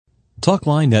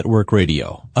Talkline Network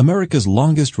Radio, America's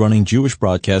longest-running Jewish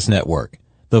broadcast network,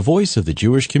 the voice of the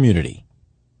Jewish community.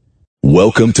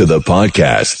 Welcome to the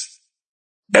podcast.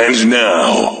 And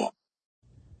now,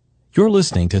 you're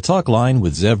listening to Talkline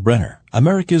with Zev Brenner,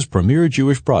 America's premier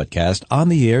Jewish broadcast on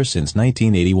the air since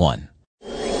 1981.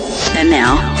 And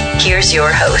now, here's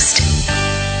your host.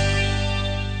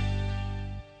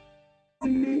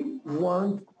 We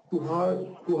want to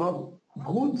have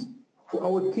good for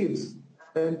our kids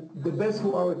and the best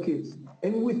for our kids.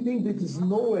 And we think that there's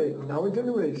no way in our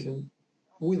generation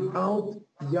without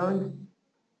young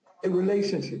a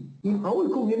relationship. In our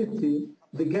community,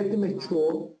 they get to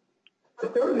mature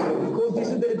earlier because this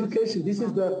is the education. This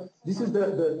is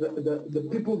the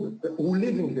people who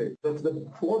living here. That the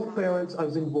both parents are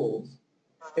involved,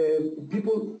 and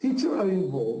teachers are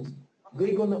involved.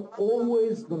 They're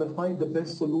always gonna find the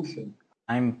best solution.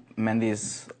 I'm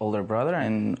Mendy's older brother,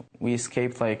 and we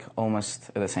escaped like almost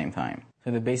at the same time.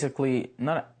 So they're basically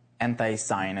not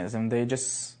anti-Zionism, they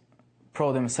just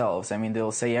pro themselves. I mean,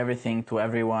 they'll say everything to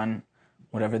everyone,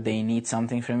 whatever they need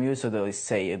something from you. So they'll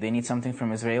say if they need something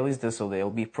from Israelis, so they'll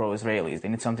be pro-Israelis. They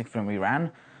need something from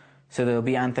Iran, so they'll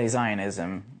be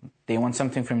anti-Zionism. They want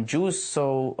something from Jews,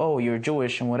 so, oh, you're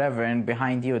Jewish and whatever, and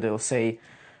behind you they'll say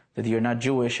that you're not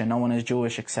Jewish and no one is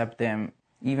Jewish except them.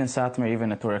 Even Satmar, even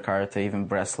Torah Karta, even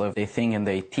Breslov, they think and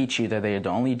they teach you that they are the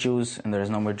only Jews and there's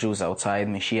no more Jews outside.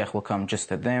 Mashiach will come just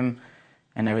to them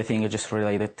and everything is just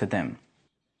related to them.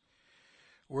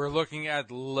 We're looking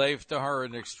at Lev Tahor,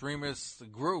 an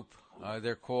extremist group.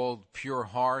 They're called Pure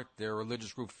Heart. They're a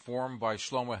religious group formed by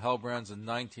Shlomo Helbrands in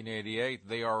 1988.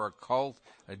 They are a cult,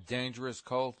 a dangerous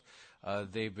cult.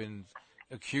 They've been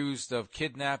accused of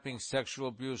kidnapping, sexual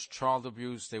abuse, child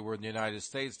abuse. They were in the United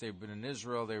States. They've been in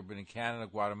Israel. They've been in Canada,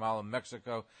 Guatemala,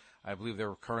 Mexico. I believe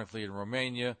they're currently in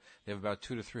Romania. They have about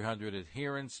 200 to 300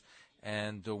 adherents.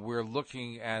 And we're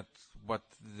looking at what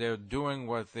they're doing,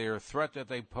 what their threat that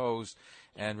they pose.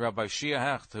 And Rabbi Shia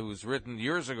Hecht, who's written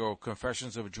years ago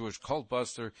Confessions of a Jewish Cult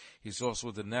Buster, he's also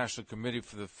with the National Committee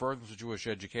for the Furtherance of Jewish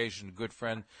Education, a good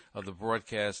friend of the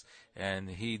broadcast, and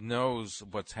he knows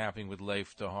what's happening with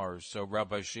Lev Tahor. So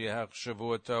Rabbi Shia Hecht,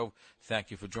 Shavua Tov,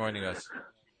 thank you for joining us.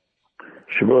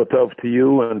 Shavua Tov to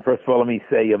you, and first of all, let me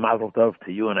say Mazel Tov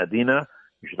to you and Adina.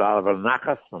 You should all have a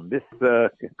nachas from this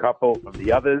couple, from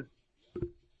the others.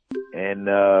 And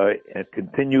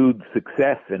continued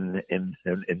success in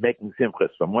making simchas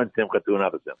from one simcha to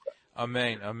another simcha.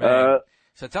 Amen, amen.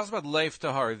 So tell us about Lev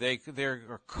Tahor. They're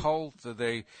a cult.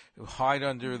 They hide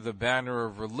under the banner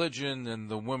of religion, and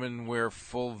the women wear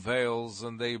full veils,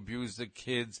 and they abuse the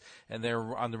kids, and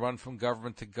they're on the run from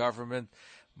government to government.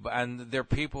 And there are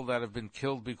people that have been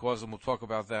killed because, and we'll talk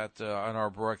about that on our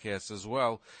broadcast as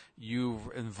well. You've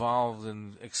involved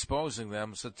in exposing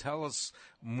them, so tell us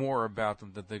more about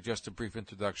them than just a brief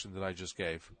introduction that I just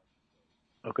gave.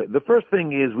 Okay, the first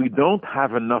thing is we don't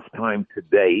have enough time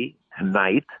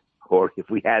tonight, or if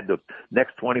we had the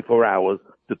next 24 hours,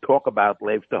 to talk about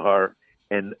Lev Tahor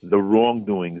and the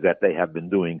wrongdoings that they have been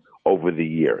doing over the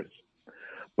years.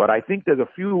 But I think there's a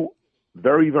few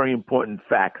very, very important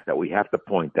facts that we have to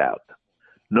point out.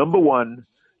 Number one,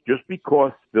 just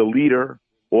because the leader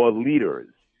or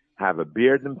leaders have a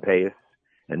beard and payas,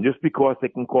 and just because they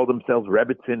can call themselves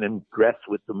Rebbitzin and dress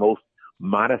with the most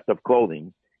modest of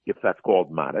clothing, if that's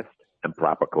called modest and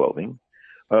proper clothing,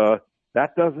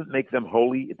 that doesn't make them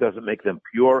holy, it doesn't make them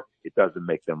pure, it doesn't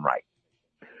make them right.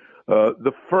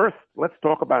 Let's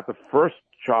talk about the first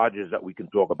charges that we can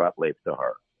talk about Lev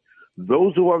Tahor.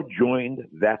 Those who have joined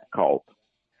that cult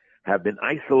have been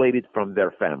isolated from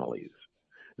their families.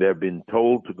 They've been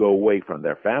told to go away from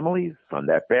their families, from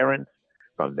their parents,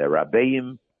 from their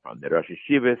rabbeim, from their Rosh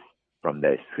Yeshivas, from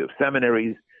their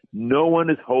seminaries. No one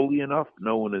is holy enough,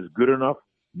 no one is good enough,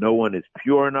 no one is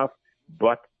pure enough,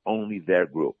 but only their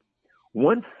group.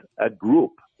 Once a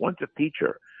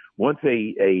teacher, once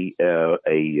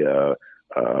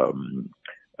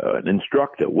an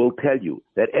instructor will tell you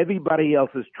that everybody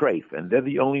else is treif and they're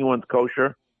the only ones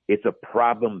kosher, it's a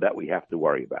problem that we have to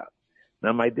worry about.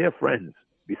 Now, my dear friends,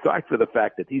 besides for the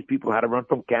fact that these people had to run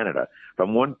from Canada,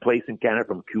 from one place in Canada,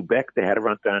 from Quebec, they had to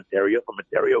run to Ontario. From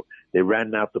Ontario, they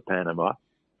ran out to Panama,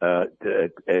 to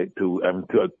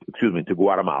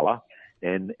Guatemala,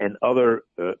 and other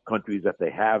countries that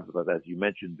they have, as you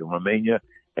mentioned, Romania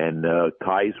and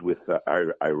ties with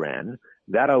Iran.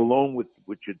 That alone,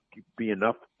 which should be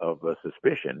enough of a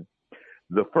suspicion.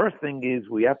 The first thing is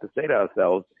we have to say to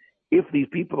ourselves, if these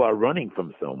people are running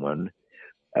from someone,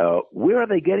 where are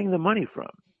they getting the money from?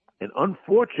 And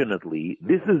unfortunately,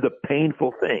 this is the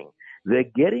painful thing. They're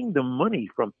getting the money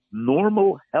from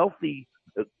normal, healthy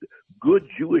good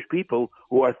Jewish people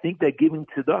who think they're giving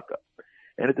tzedakah.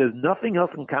 And if there's nothing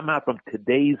else can come out from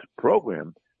today's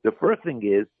program, the first thing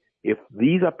is, if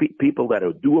these are people that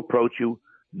do approach you,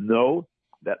 know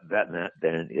that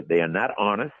they are not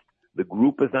honest. The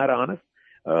group is not honest.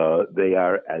 They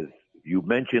are, as you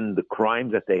mentioned, the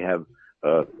crimes that they have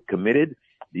committed.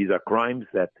 These are crimes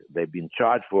that they've been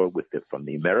charged for from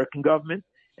the American government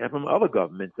and from other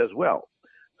governments as well.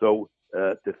 So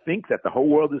to think that the whole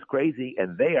world is crazy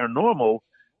and they are normal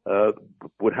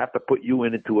would have to put you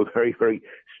into a very, very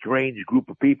strange group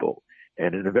of people,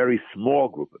 and in a very small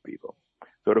group of people.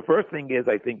 So the first thing is,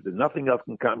 I think that nothing else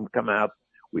can come out.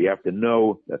 We have to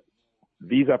know that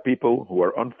these are people who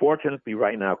are unfortunately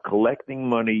right now collecting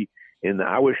money in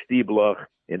our shtibloch,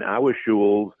 in our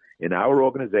shuls, in our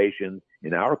organizations,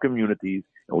 in our communities,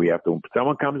 and we have to. If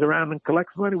someone comes around and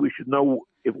collects money, we should know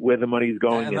where the money is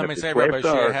going. And let me say, Rabbi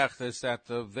Shehecht, is that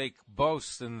they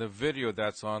boast in the video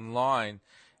that's online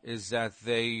is that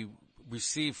they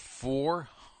received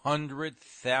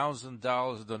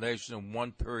 $400,000 donation in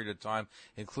one period of time,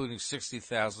 including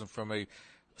 $60,000 from a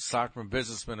Satmar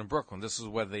businessman in Brooklyn. This is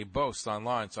what they boast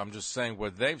online. So I'm just saying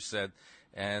what they've said,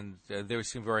 and they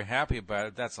seem very happy about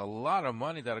it. That's a lot of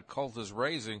money that a cult is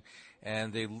raising,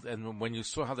 and when you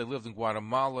saw how they lived in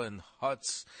Guatemala in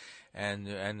huts and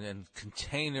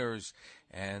containers,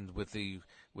 and with the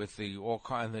all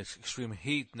kind of extreme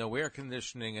heat, no air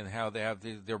conditioning, and how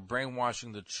they're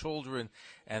brainwashing the children,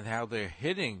 and how they're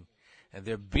hitting and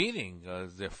they're beating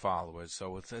their followers.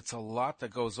 So it's a lot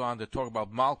that goes on. They talk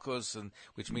about malchus, and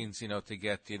which means to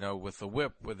get with a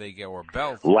whip, where they get, or a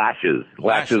belt, lashes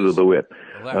of the whip.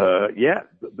 Yeah,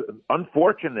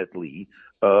 unfortunately,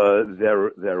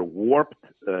 their warped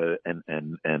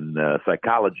and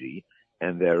psychology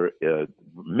and their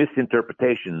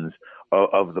misinterpretations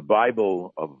of the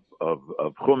Bible, of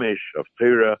Chumash, of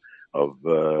Torah, of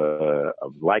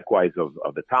likewise of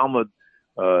the Talmud.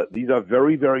 These are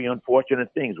very, very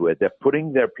unfortunate things where they're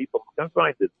putting their people.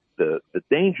 Sometimes the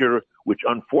danger, which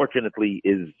unfortunately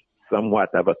is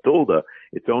somewhat of a tilde,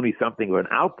 it's only something of an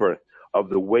outburst of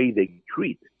the way they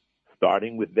treat,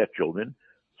 starting with their children,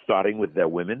 starting with their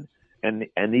women, and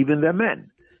even their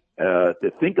men.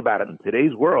 To think about it in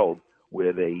today's world,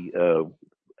 where they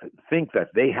think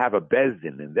that they have a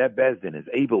bezdin, and their bezdin is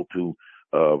able to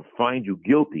find you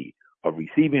guilty of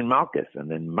receiving malchus, and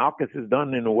then malchus is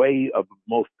done in a way of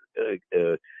most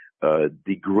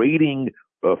degrading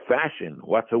fashion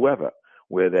whatsoever,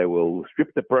 where they will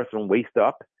strip the person waist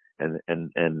up and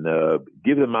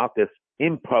give the malchus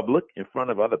in public in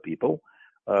front of other people,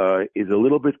 is a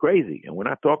little bit crazy. And we're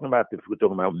not talking about this; we're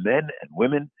talking about men and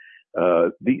women.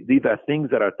 These are things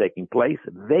that are taking place.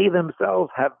 They themselves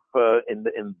have,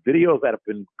 in videos that have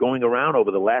been going around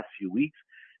over the last few weeks,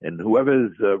 and whoever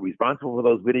is responsible for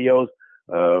those videos,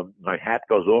 my hat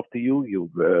goes off to you.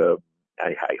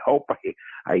 I hope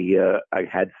I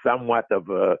had somewhat of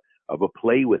a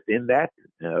play within that,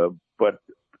 but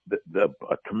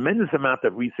a tremendous amount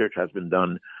of research has been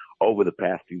done over the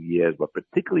past few years, but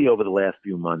particularly over the last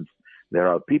few months. There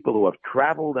are people who have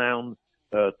traveled down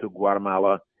to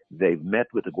Guatemala. They've met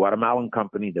with the Guatemalan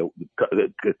company, the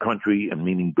country, and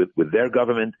meaning with their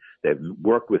government. They've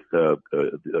worked with the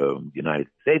United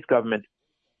States government.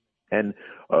 And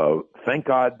thank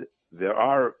God there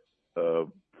are,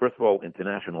 first of all,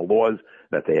 international laws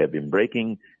that they have been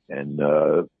breaking. And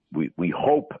we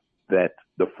hope that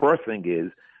the first thing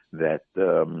is that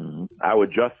our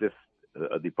justice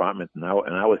department and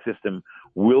our system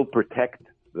will protect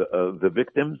the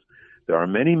victims. There are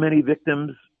many, many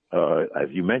victims. As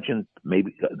you mentioned,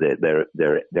 maybe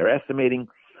they're estimating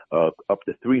up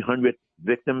to 300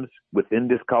 victims within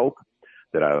this cult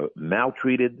that are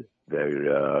maltreated.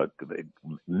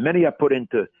 Many are put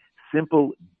into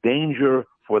simple danger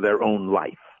for their own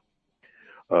life.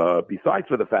 Besides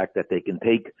for the fact that they can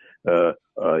take a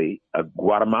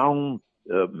Guatemalan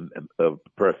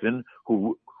person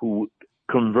who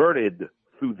converted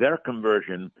through their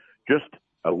conversion, just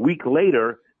a week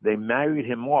later they married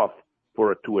him off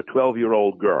to a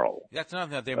 12-year-old girl. That's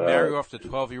not that they marry off to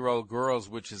 12-year-old girls,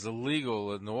 which is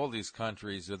illegal in all these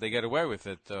countries. They get away with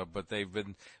it, but they've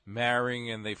been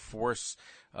marrying and they force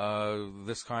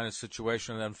this kind of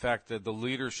situation. And in fact, the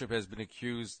leadership has been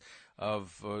accused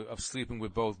of sleeping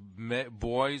with both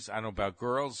boys. I don't know about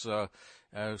girls. So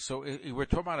we're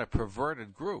talking about a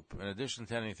perverted group in addition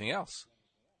to anything else.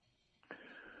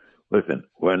 Listen,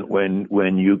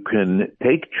 when you can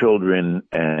take children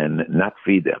and not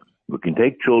feed them, you can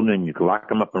take children, you can lock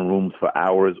them up in rooms for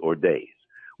hours or days,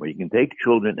 where you can take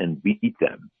children and beat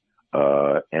them,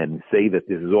 and say that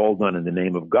this is all done in the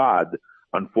name of God,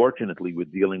 unfortunately, we're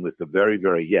dealing with a very,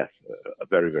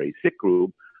 very sick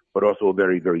group, but also a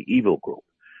very, very evil group.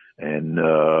 And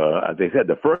as I said,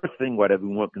 the first thing what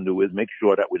everyone can do is make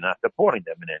sure that we're not supporting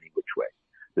them in any which way.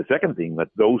 The second thing, that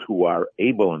those who are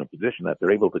able in a position that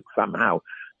they're able to somehow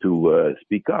to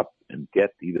speak up and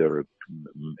get either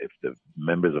if the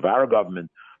members of our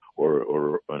government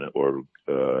or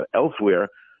elsewhere,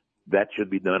 that should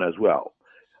be done as well.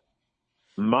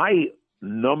 My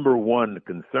number one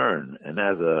concern, and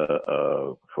as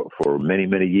for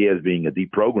many years being a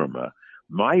deprogrammer,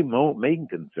 my main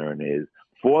concern is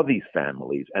for these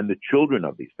families and the children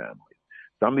of these families.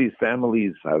 Some of these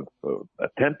families have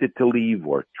attempted to leave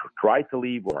or tried to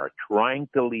leave or are trying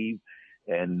to leave,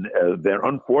 and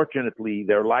unfortunately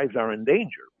their lives are in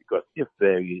danger, because if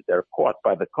they're caught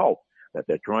by the cult that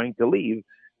they're trying to leave,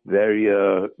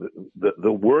 the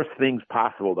worst things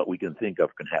possible that we can think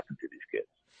of can happen to these kids.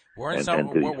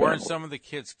 Weren't some of the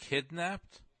kids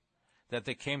kidnapped? That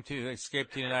they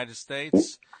escaped to the United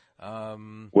States?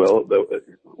 Well,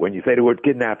 when you say the word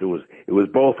kidnapped, it was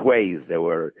both ways. They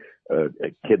were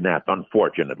kidnapped,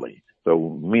 unfortunately.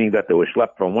 So meaning that they were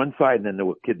schlepped from one side and then they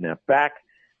were kidnapped back.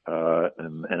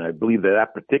 And I believe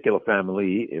that particular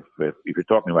family, if you're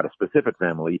talking about a specific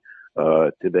family,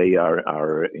 today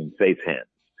are in safe hands.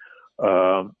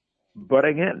 But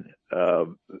again,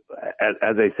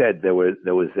 as I said, there was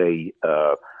a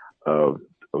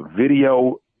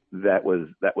video that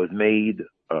was made,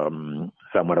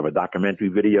 somewhat of a documentary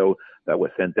video that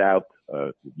was sent out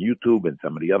to YouTube and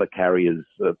some of the other carriers.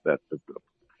 That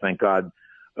thank God,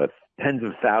 tens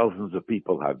of thousands of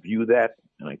people have viewed that,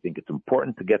 and I think it's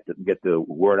important to get the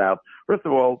word out. First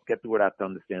of all, get the word out to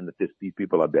understand that these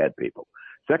people are bad people.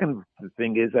 Second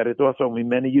thing is that it's also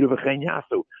many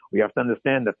so we have to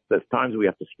understand that there's times we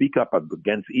have to speak up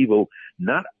against evil,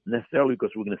 not necessarily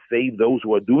because we're going to save those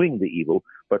who are doing the evil,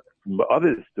 but for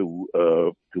others to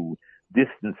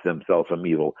distance themselves from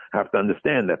evil. Have to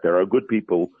understand that there are good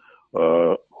people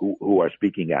who are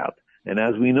speaking out, and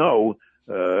as we know,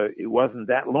 it wasn't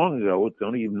that long ago. It's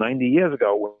only 90 years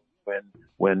ago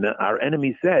when our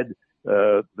enemy said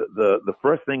the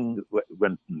first thing,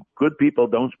 when good people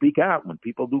don't speak out, when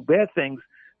people do bad things,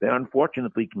 they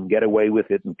unfortunately can get away with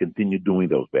it and continue doing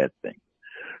those bad things.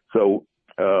 So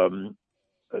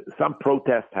some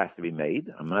protest has to be made.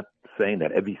 I'm not saying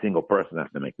that every single person has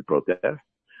to make the protest,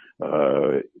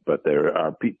 but there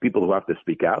are people who have to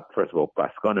speak out. First of all,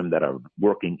 paskonim that are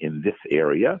working in this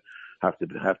area have to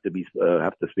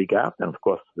speak out, and of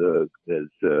course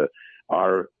there's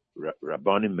our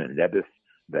rabbanim and rebbes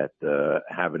that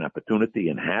have an opportunity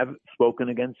and have spoken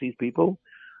against these people.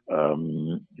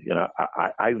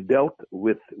 I've dealt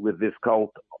with this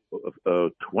cult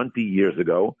 20 years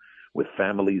ago, with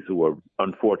families who were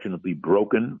unfortunately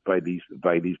broken by these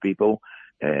people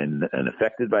and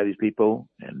affected by these people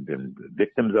and been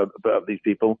victims of these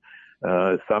people.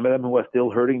 Some of them who are still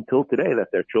hurting till today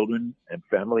that their children and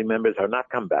family members have not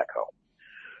come back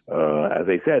home. As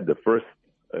I said, the first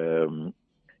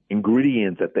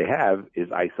ingredient that they have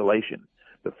is isolation.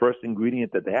 The first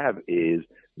ingredient that they have is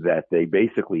that they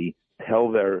basically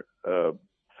tell their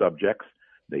subjects,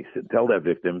 they tell their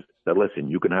victims that, listen,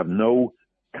 you can have no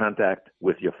contact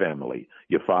with your family.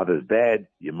 Your father's bad,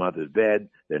 your mother's bad,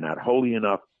 they're not holy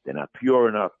enough, they're not pure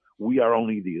enough. We are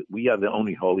the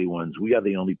only holy ones. We are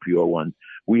the only pure ones.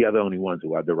 We are the only ones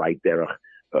who have the right derech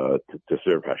to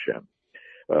serve Hashem.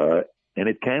 And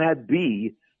it cannot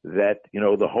be that,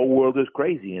 the whole world is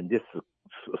crazy and this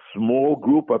small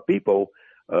group of people,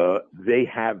 they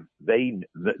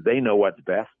know what's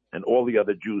best, and all the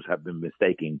other Jews have been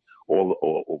mistaken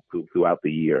all throughout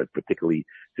the year, particularly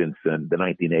since the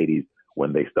 1980s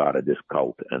when they started this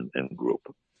cult and group.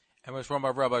 And it was from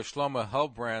Rabbi Shlomo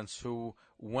Helbrands, who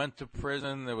went to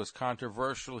prison. It was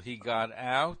controversial. He got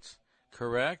out,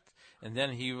 correct? And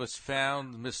then he was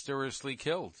found mysteriously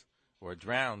killed or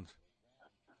drowned.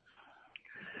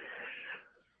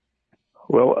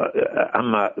 Well,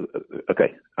 I'm not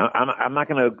okay. I'm not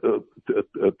going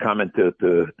to comment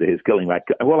to his killing.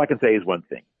 All I can say is one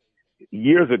thing.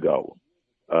 Years ago,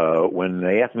 when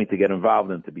they asked me to get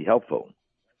involved and to be helpful,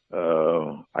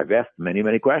 I've asked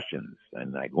many questions,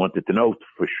 and I wanted to know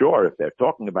for sure if they're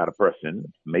talking about a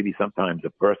person. Maybe sometimes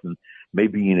a person may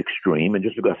be in extreme, and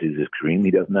just because he's extreme,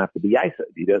 he doesn't have to be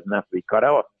isolated. He doesn't have to be cut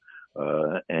off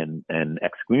and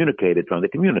excommunicated from the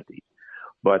community.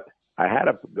 But I had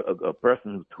a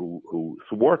person who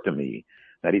swore to me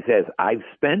that he says, I've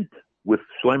spent with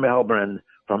Shlomo Helbrand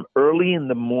from early in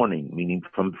the morning, meaning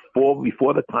from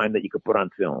before the time that you could put on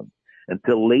film,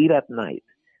 until late at night,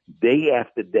 day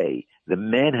after day. The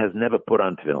man has never put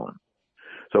on film.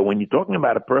 So when you're talking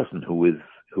about a person who is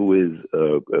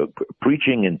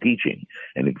preaching and teaching,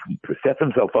 and he sets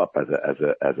himself up as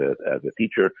a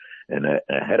teacher and a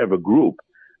head of a group,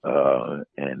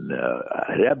 and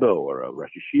a rebbe or a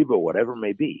rosh yeshiva, whatever it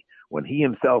may be, when he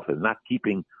himself is not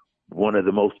keeping one of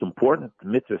the most important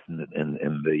mitzvahs in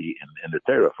the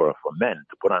Torah for men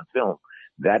to put on film,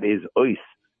 that is ois.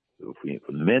 If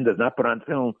the man does not put on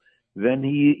film, then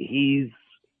he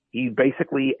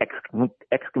basically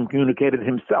excommunicated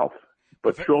himself.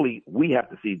 But surely we have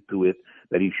to see to it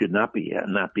that he should not be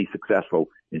successful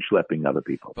in schlepping other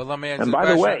people. But let me and by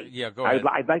the way, go ahead.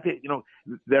 I'd like to,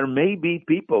 there may be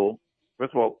people.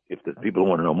 First of all, if the people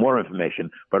want to know more information,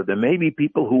 but there may be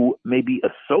people who may be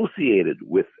associated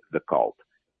with the cult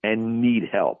and need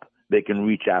help. They can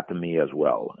reach out to me as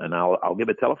well, and I'll give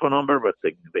a telephone number, but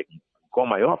they can call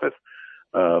my office.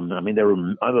 There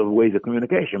are other ways of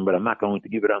communication, but I'm not going to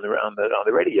give it on the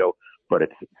radio. But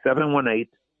it's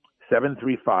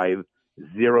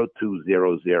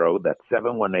 718-735-0200. That's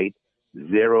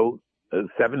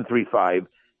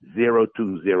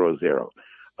 735-0200.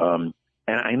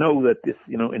 And I know that this,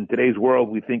 in today's world,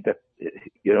 we think that,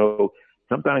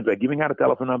 sometimes by giving out a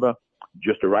telephone number,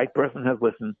 just the right person has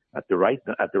listened at the right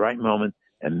moment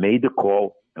and made the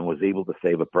call and was able to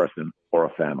save a person or a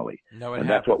family. And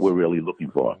that's what we're really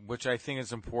looking for. Which I think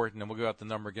is important, and we'll give out the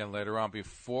number again later on.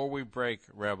 Before we break,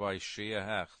 Rabbi Shia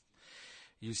Hecht,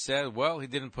 you said, well, he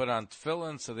didn't put on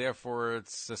tefillin, so therefore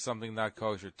it's something not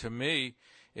kosher. To me,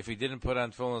 if he didn't put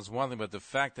on tefillin is one thing, but the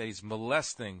fact that he's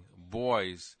molesting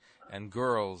boys and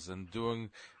girls and doing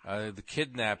the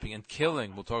kidnapping and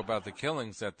killing, we'll talk about the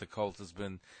killings that the cult has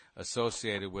been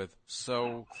associated with.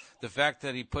 So the fact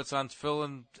that he puts on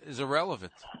tefillin is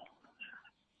irrelevant.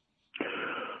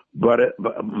 But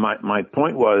my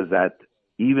point was that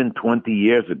even 20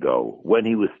 years ago, when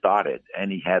he was started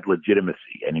and he had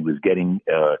legitimacy and he was getting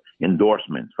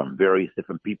endorsements from various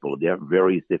different people,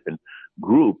 various different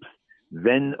groups,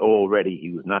 then already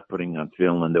he was not putting on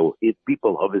film, and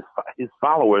people of his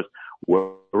followers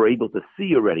were able to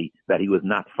see already that he was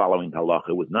not following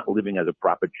halacha, was not living as a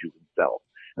proper Jew himself.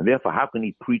 And therefore, how can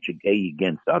he preach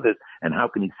against others, and how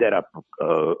can he set up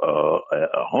a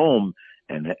home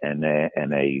and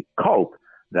a cult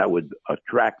that would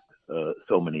attract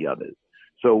so many others?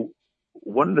 So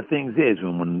one of the things is,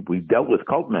 when we dealt with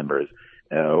cult members,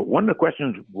 one of the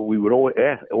questions we would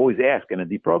always ask in a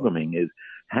deprogramming is,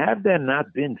 have there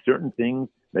not been certain things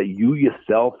that you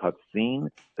yourself have seen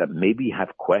that maybe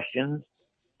have questions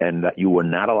and that you were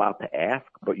not allowed to ask,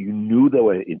 but you knew they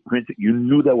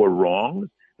were wrong,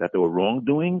 that there were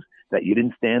wrongdoings that you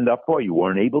didn't stand up for, you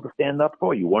weren't able to stand up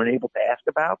for, you weren't able to ask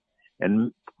about?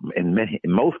 And in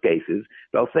most cases,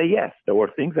 they'll say yes, there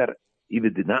were things that either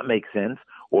did not make sense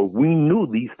or we knew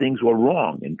these things were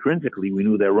wrong. Intrinsically, we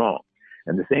knew they're wrong.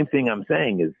 And the same thing I'm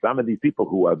saying is some of these people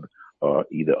who have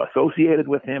either associated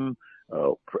with him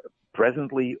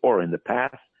presently or in the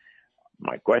past,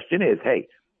 my question is, hey,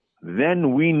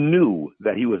 then we knew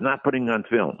that he was not putting on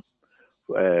film.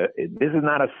 This is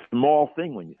not a small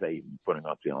thing when you say putting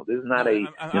on film. This is not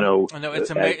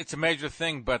it's a major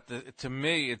thing, but to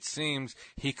me it seems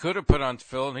he could have put on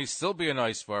film. He'd still be a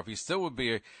nice farf. He still would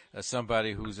be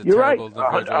somebody who's a terrible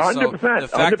individual. 100%. So the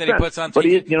fact that he puts on,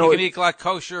 he can eat like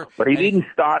kosher. But he didn't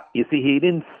start. You see, he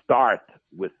didn't start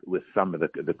with some of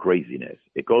the craziness.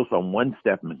 It goes from one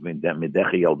step,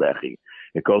 midechi el dechi.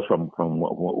 It goes from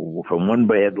one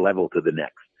bad level to the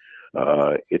next.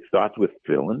 It starts with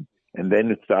tefillin, and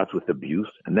then it starts with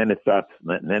abuse, and then it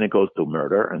goes to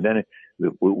murder, and then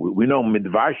we know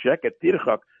midvar sheket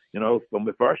tirchak. From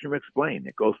the Farshim explain,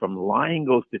 it goes from lying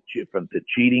goes to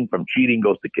cheating, from cheating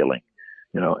goes to killing.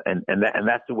 And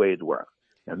that's the way it works.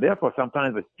 And therefore,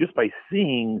 sometimes it's just by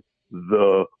seeing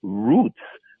the roots,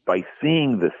 by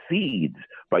seeing the seeds,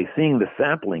 by seeing the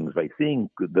samplings, by seeing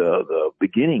the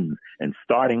beginnings and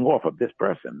starting off of this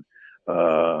person.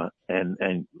 And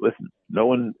listen, no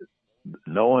one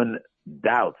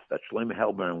doubts that Shlomo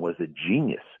Helbern was a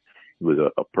genius. He was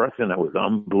a person that was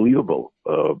unbelievable.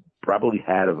 Probably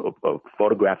had a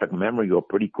photographic memory or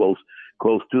pretty close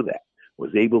to that.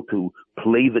 Was able to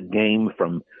play the game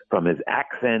from his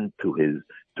accent to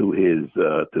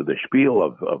the spiel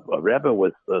of Rebbe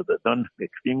was done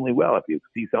extremely well. If you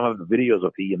see some of the videos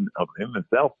of him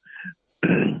himself,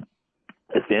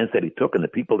 the stance that he took and the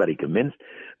people that he convinced,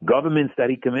 governments that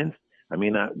he convinced. I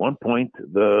mean, at one point,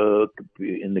 the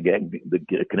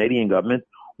Canadian government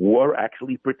were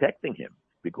actually protecting him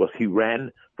because he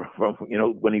ran from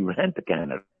when he ran to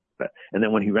Canada. And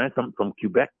then when he ran from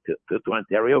Quebec to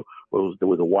Ontario, there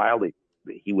was a while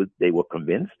they were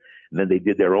convinced, and then they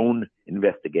did their own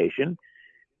investigation.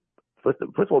 first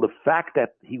of all, the fact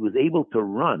that he was able to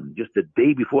run just the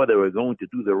day before they were going to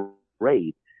do the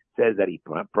raid says that he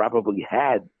probably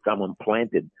had someone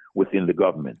planted within the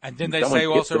government. And didn't they say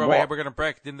also, Rabbi, we're going to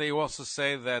break, didn't they also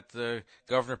say that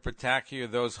Governor Pataki or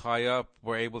those high up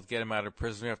were able to get him out of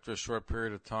prison after a short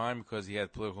period of time because he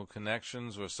had political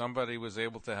connections or somebody was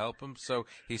able to help him? So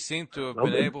he seemed to have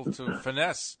been able to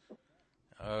finesse.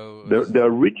 The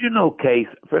original case,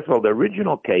 first of all, the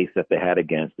original case that they had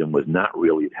against him was not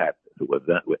really that.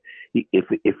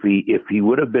 If he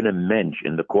would have been a mensch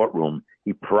in the courtroom,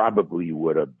 he probably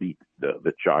would have beat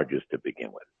the charges to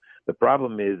begin with. The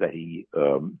problem is that he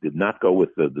did not go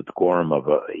with the decorum of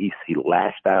he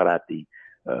lashed out at the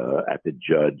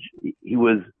judge. He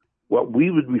was what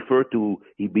we would refer to.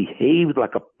 He behaved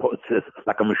like a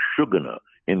meshugana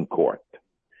in court,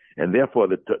 and therefore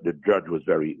the judge was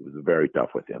very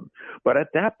tough with him. But at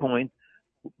that point,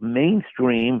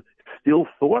 mainstream still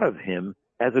thought of him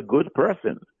as a good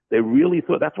person. They really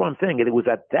thought. That's what I'm saying. It was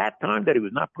at that time that he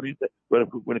was not putting.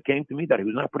 When it came to me, that he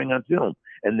was not putting on film,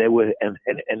 and they were, and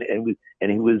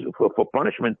he was for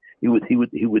punishment. He would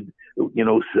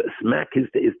smack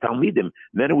his talmidim.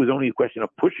 Then it was only a question of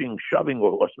pushing, shoving,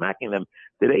 or smacking them.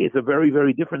 Today it's a very,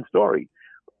 very different story.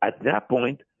 At that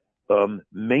point,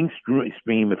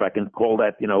 mainstream, if I can call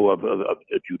that, of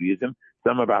Judaism,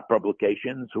 some of our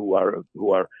publications who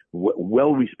are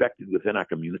well respected within our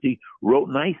community wrote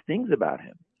nice things about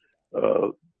him.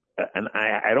 And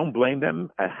I don't blame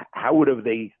them. How would have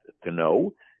they to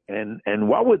know? And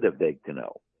what would have they to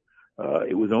know?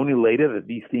 It was only later that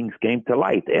these things came to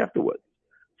light afterwards.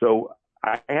 So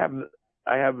I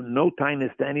have no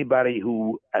kindness to anybody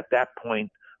who, at that point,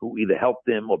 who either helped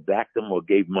him or backed him or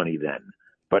gave money then.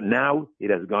 But now it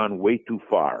has gone way too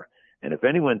far. And if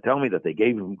anyone tell me that they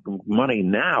gave him money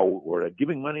now or are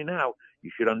giving money now,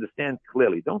 you should understand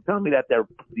clearly. Don't tell me that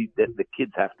the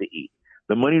kids have to eat.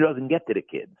 The money doesn't get to the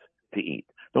kids to eat.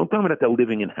 Don't tell me that they're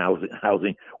living in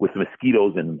housing with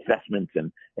mosquitoes and investments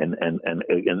and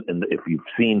if you've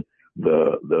seen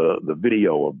the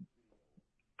video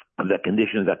of the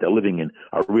conditions that they're living in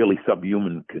are really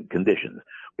subhuman conditions.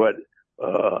 But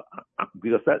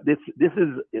because this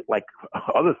is like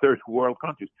other third world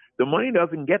countries, the money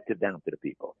doesn't get down to the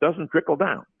people. It doesn't trickle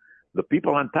down. The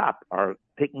people on top are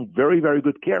taking very, very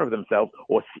good care of themselves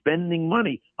or spending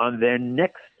money on their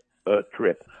next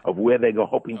trip of where they go,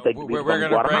 hoping they can be from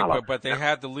Guatemala. But they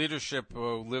had the leadership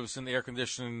who lives in the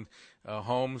air-conditioned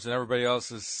homes, and everybody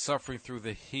else is suffering through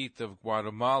the heat of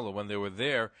Guatemala when they were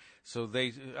there. So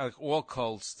they, like all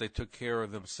cults, they took care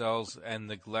of themselves and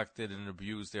neglected and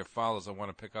abused their followers. I want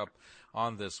to pick up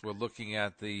on this. We're looking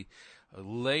at the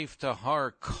Lev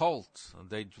Tahar cult.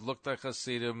 They looked like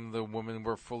Hasidim. The women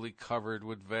were fully covered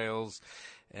with veils.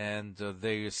 And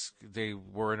they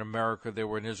were in America, they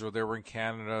were in Israel, they were in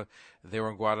Canada, they were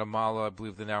in Guatemala, I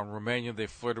believe they're now in Romania. They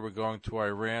flirted with going to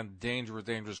Iran.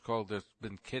 Dangerous cult. There's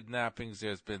been kidnappings,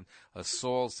 there's been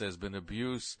assaults, there's been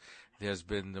abuse, there's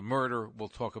been the murder. We'll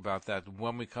talk about that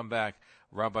when we come back.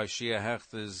 Rabbi Shia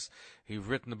Hecht he's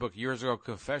written a book years ago,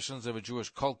 Confessions of a Jewish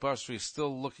Cult Buster. He's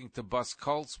still looking to bust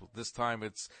cults. This time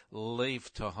it's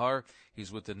Lev Tahar. He's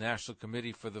with the National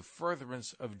Committee for the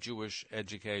Furtherance of Jewish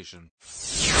Education.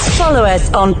 Follow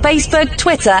us on Facebook,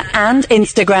 Twitter, and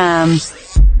Instagram.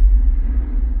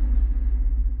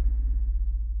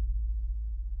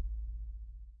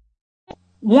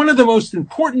 One of the most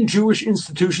important Jewish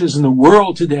institutions in the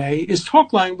world today is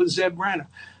Talkline with Zev Brenner.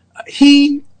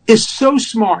 He is so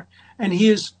smart, and he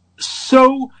is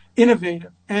so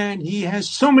innovative, and he has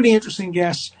so many interesting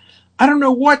guests. I don't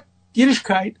know what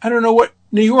Yiddishkeit, I don't know what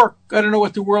New York, I don't know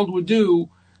what the world would do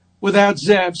without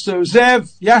Zev. So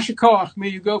Zev, Yasher Koach, may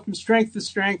you go from strength to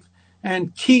strength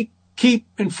and keep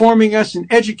informing us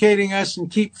and educating us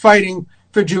and keep fighting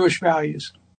for Jewish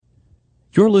values.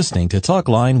 You're listening to Talk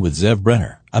Line with Zev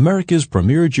Brenner, America's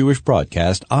premier Jewish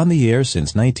broadcast on the air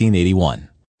since 1981.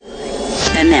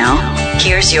 And now,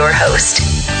 here's your host.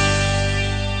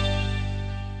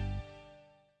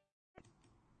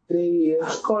 They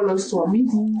called us to a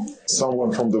meeting.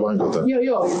 Someone from the Weingarten. Yeah.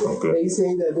 Okay. They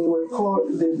say that they were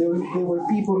there were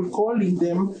people calling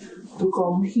them to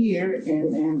come here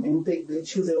and take the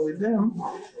children with them.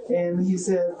 And he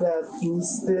said that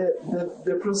instead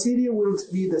the procedure will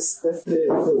be as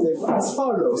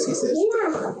follows. He says,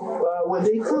 when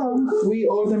they come,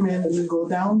 all the men will go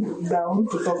down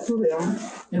to talk to them,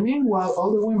 and meanwhile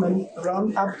all the women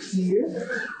run up here,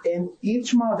 and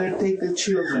each mother take the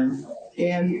children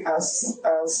And as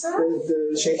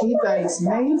the shechita is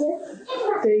made,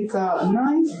 take a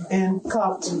knife and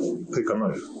cut. Take a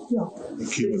knife. Yeah.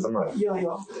 And keep with a knife.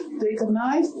 Yeah. Take a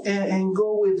knife and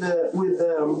go with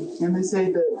the and they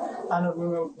say that I don't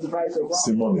remember the right or wrong.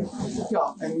 Simone.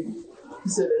 Yeah, and he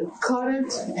said cut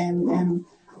it and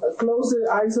close the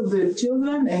eyes of the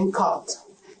children and cut.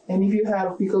 And if you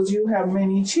have, because you have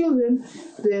many children,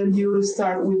 then you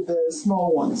start with the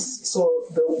small ones. So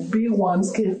the big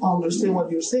ones can understand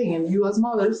what you're saying. And you as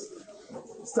mothers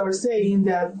start saying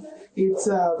that it's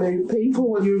very painful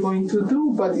what you're going to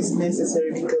do, but it's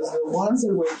necessary because the ones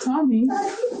that were coming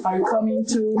are coming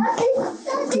to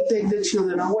take the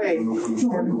children away.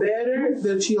 And better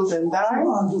the children die,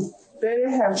 better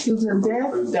have children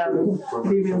dead than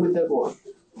living with the boy.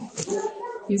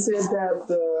 He said that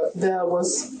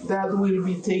that will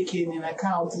be taken in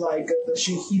account like the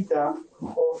shechita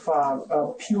of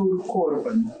a pure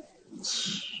korban.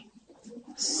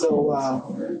 So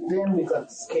then we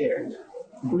got scared,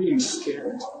 really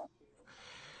scared.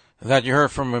 That you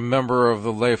heard from a member of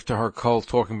the Leif Tahor cult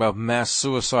talking about mass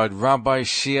suicide. Rabbi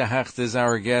Shia Hecht is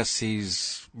our guest.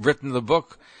 He's written the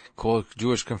book called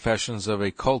Jewish Confessions of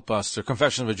a Cult Buster,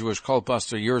 Confession of a Jewish Cult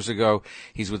Buster years ago.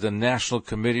 He's with the National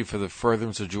Committee for the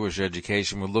Furtherance of Jewish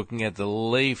Education. We're looking at the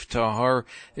Leif Tahor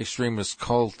extremist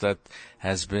cult that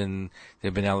there have been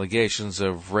allegations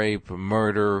of rape,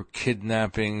 murder,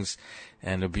 kidnappings,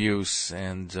 and abuse,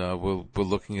 and we're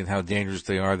looking at how dangerous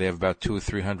they are. They have about 200 or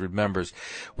 300 members.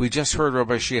 We just heard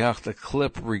Rabbi Shia Hecht a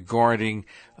clip regarding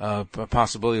a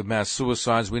possibility of mass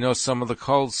suicides. We know some of the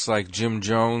cults, like Jim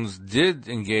Jones, did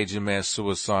engage in mass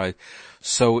suicide.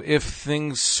 So if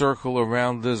things circle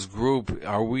around this group,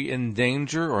 are we in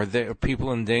danger, or are there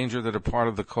people in danger that are part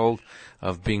of the cult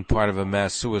of being part of a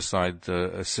mass suicide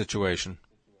situation?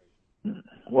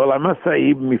 Well, I must say,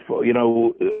 even before,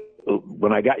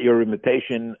 when I got your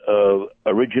invitation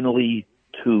originally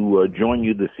to join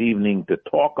you this evening to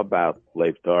talk about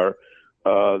Leif Tahor,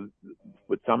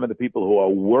 with some of the people who are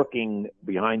working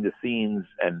behind the scenes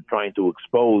and trying to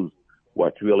expose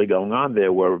what's really going on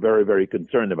there, we're very, very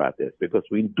concerned about this, because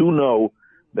we do know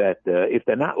that if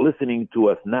they're not listening to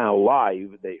us now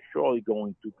live, they're surely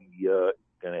going to be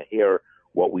going to hear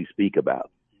what we speak about.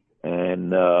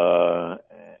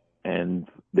 And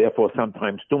therefore,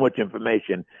 sometimes too much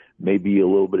information may be a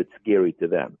little bit scary to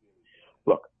them.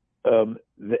 Look,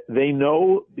 they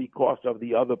know, because of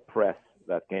the other press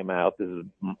that came out, this is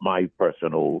my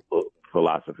personal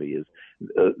philosophy, is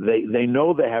they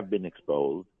know they have been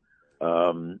exposed.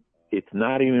 It's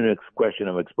not even a question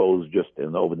of exposed just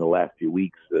over the last few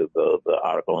weeks, the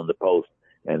article in the Post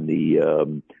and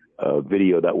the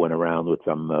video that went around with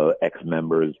some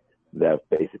ex-members that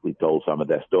basically told some of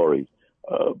their stories.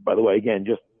 By the way, again,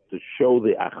 just to show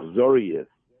the achzorius,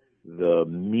 the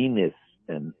meanness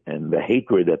and the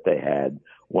hatred that they had,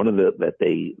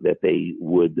 that they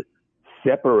would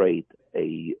separate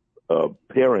a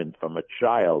parent from a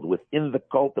child within the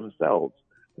cult themselves,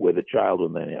 where the child,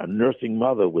 a nursing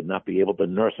mother, would not be able to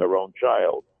nurse her own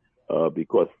child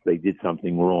because they did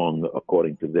something wrong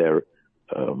according to their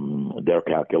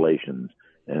calculations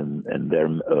and their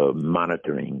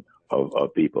monitoring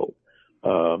of people.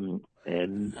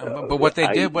 But what they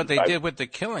did with the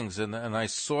killings, and I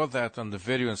saw that on the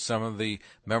video, and some of the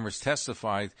members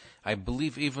testified. I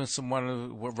believe even one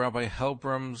of Rabbi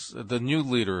Helbram's, the new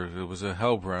leader, who was a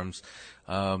Helbram's,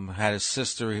 had a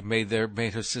sister. He made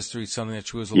her sister eat something that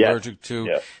she was allergic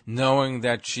to, knowing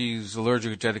that she's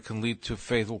allergic to it can lead to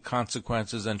fatal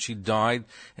consequences, and she died.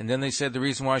 And then they said the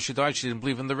reason why she died, she didn't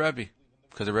believe in the Rebbe,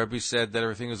 because the Rebbe said that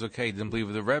everything was okay. He didn't believe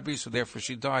in the Rebbe, so therefore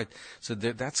she died. So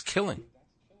that's killing.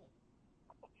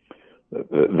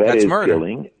 That's murder.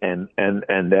 Killing, and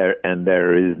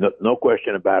there is no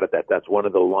question about it that's one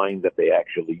of the lines that they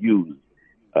actually use.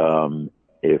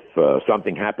 If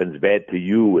something happens bad to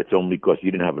you, it's only because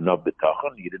you didn't have enough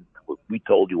bitachon. We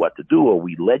told you what to do, or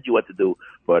we led you what to do.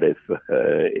 But if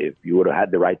you would have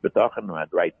had the right bitachon, or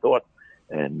had the right thought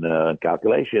and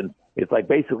calculation, it's like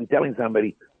basically telling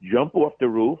somebody, jump off the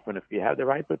roof, and if you have the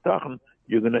right bitachon,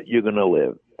 you're gonna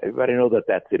live. Everybody knows that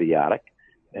that's idiotic.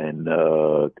 And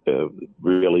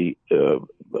really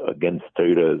against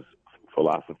Torah's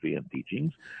philosophy and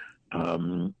teachings.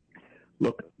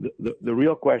 Look, the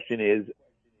real question is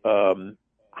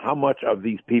how much of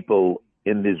these people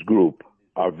in this group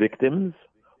are victims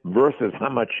versus how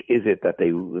much is it that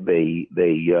they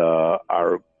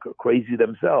are crazy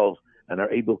themselves and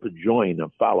are able to join and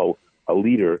follow a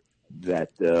leader that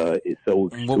is so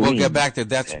extreme. We'll get back to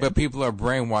that, but people are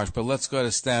brainwashed. But let's go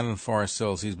to Stan in Forest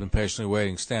Hills. He's been patiently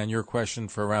waiting. Stan, your question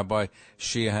for Rabbi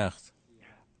Shia Hecht.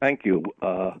 Thank you.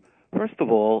 First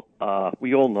of all,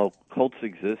 we all know cults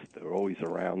exist. They're always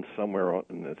around somewhere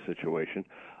in this situation.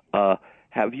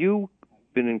 Have you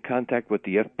been in contact with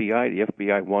the FBI? The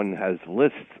FBI, one, has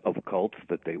lists of cults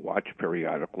that they watch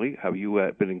periodically. Have you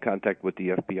been in contact with the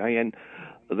FBI? And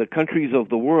the countries of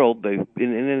the world, they've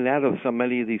been in and out of so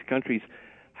many of these countries.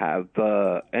 Have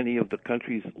any of the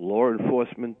countries' law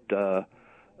enforcement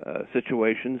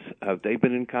situations, have they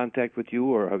been in contact with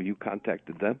you, or have you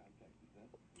contacted them?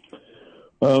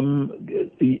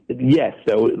 Yes.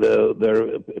 So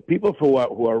there are people who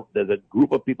are there's a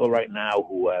group of people right now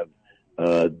who have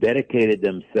dedicated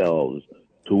themselves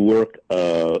to work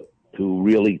to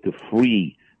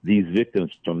free these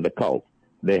victims from the cult.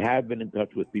 They have been in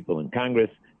touch with people in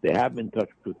Congress. They have been in touch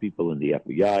with people in the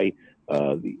FBI.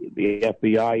 The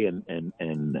FBI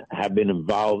and have been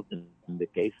involved in the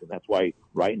case, and that's why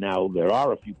right now there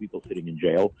are a few people sitting in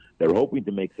jail. They're hoping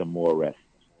to make some more arrests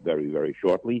very, very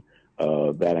shortly.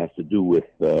 That has to do with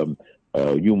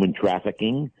human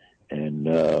trafficking and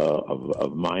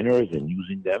of minors and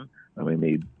using them. I mean,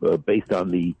 they based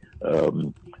on the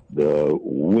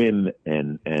whim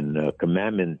and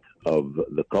commandment of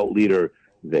the cult leader,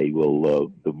 they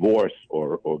will divorce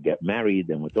or get married.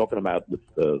 And we're talking about with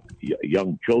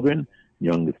young children,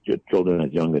 children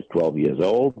as young as 12 years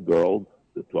old, girls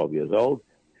 12 years old,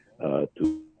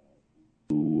 to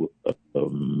as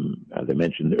I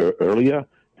mentioned earlier,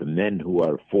 to men who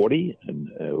are 40 and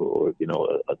or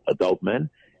adult men.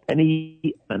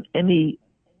 Any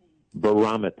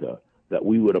barometer that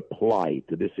we would apply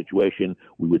to this situation,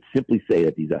 we would simply say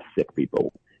that these are sick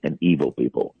people and evil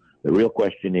people. The real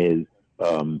question is,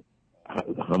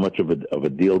 how much of a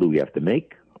deal do we have to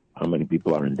make? How many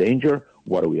people are in danger?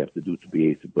 What do we have to do to be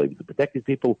able to protect these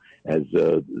people? As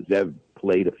Zev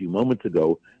played a few moments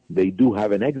ago, they do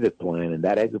have an exit plan, and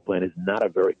that exit plan is not a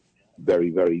very,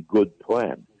 very, very good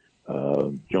plan.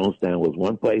 Jonestown was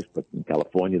one place, but in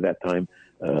California that time,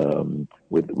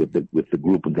 with the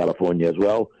group in California as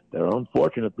well, there are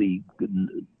unfortunately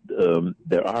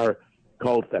there are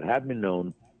cults that have been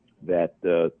known that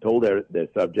told their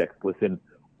subjects, listen,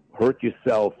 hurt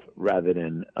yourself rather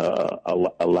than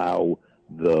allow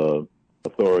the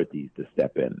authorities to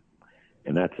step in,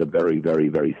 and that's a very, very,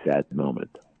 very sad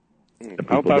moment.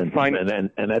 How about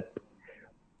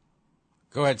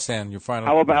Go ahead, Stan. Your final.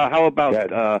 How about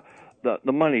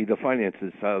the money, the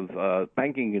finances of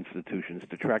banking institutions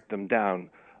to track them down?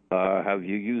 Have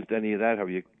you used any of that? Have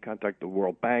you contacted the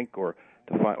World Bank or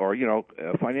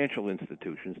financial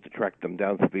institutions to track them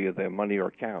down via their money or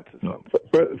accounts or something?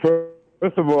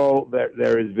 First of all,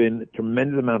 there has been a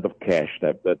tremendous amount of cash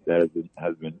that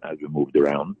has been moved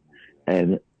around,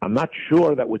 and I'm not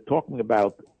sure that we're talking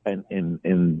about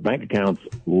in bank accounts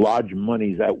large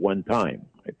monies at one time.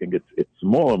 I think it's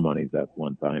smaller monies at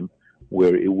one time,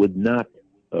 where it would not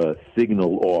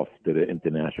signal off to the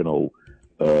international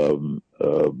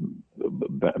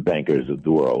bankers of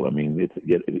the world. I mean,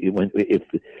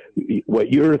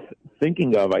 what you're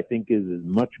thinking of, I think, is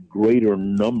much greater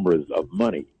numbers of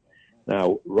money.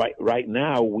 Now, right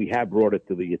now, we have brought it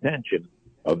to the attention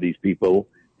of these people,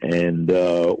 and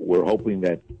we're hoping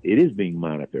that it is being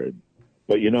monitored.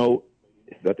 But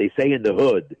what they say in the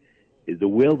hood is the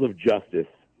wheels of justice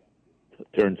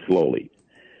turn slowly.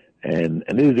 And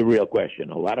this is a real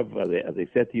question. A lot of, as I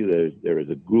said to you, there is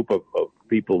a group of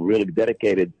people really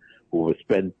dedicated who have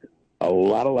spent a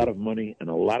lot of money and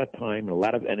a lot of time and a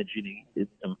lot of energy,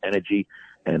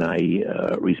 and I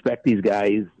respect these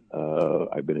guys.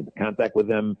 I've been in contact with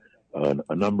them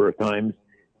a number of times,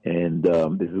 and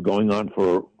this is going on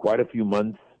for quite a few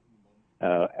months.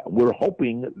 We're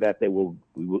hoping that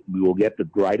we will get the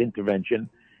right intervention.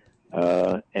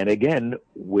 And again,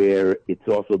 where it's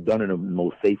also done in the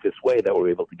most safest way, that we're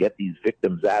able to get these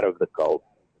victims out of the cult.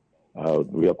 The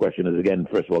real question is, again,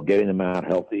 first of all, getting them out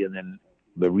healthy, and then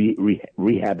the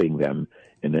rehabbing them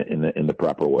in the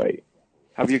proper way.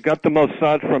 Have you got the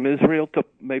Mossad from Israel to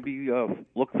maybe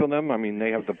look for them? I mean,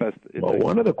 they have the best. Well,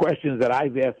 one of the questions that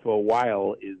I've asked for a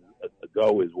while is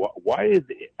why is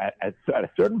at a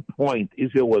certain point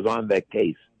Israel was on that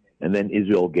case, and then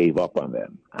Israel gave up on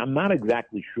them. I'm not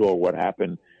exactly sure what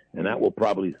happened, and that will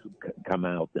probably come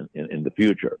out in the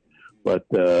future. But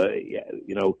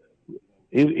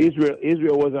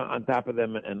Israel was on top of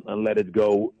them and let it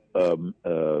go.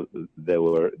 America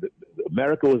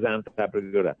was on top of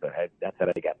it. That's how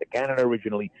they got to Canada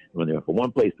originally, when they went from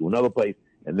one place to another place,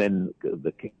 and then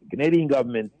the Canadian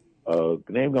government.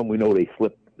 We know they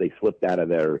slipped out of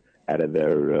their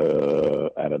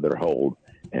hold,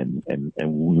 and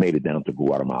made it down to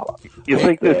Guatemala. You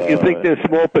think there's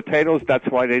small potatoes? That's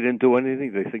why they didn't do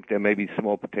anything. They think there may be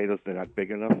small potatoes. They're not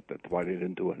big enough. That's why they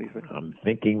didn't do anything. I'm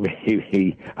thinking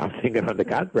on the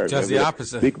contrary. Just the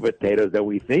opposite. Big potatoes that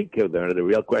we think of. The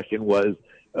real question was,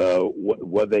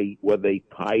 were they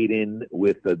tied in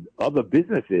with the other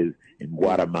businesses in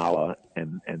Guatemala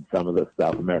and some of the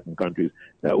South American countries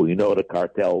that we know the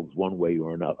cartels one way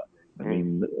or another? I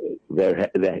mean, we're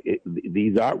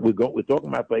talking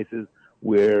about places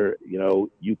where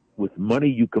with money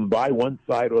you can buy one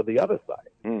side or the other side.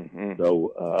 Mm-hmm.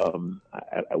 So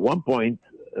at one point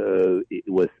it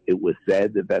was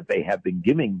said that they have been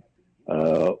giving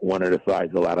one of the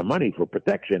sides a lot of money for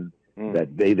protection,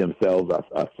 that they themselves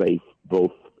are safe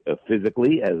both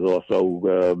physically as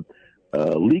also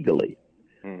legally.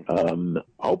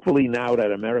 Hopefully now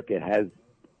that America has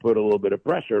put a little bit of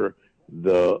pressure,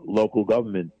 the local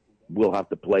government will have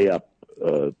to play up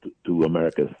to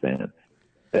America's stance.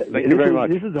 Thank you very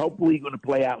much. This is hopefully going to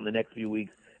play out in the next few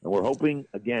weeks, and we're hoping,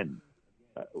 again,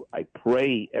 I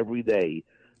pray every day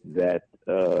that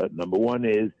number one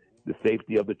is the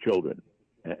safety of the children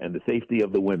and the safety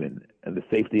of the women and the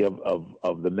safety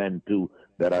of the men, too,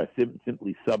 that are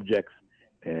simply subjects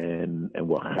and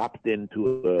were hopped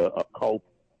into a cult,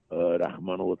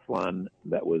 Rahman al-Islam,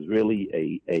 that was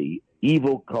really a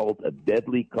evil cult, a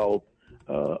deadly cult.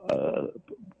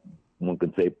 One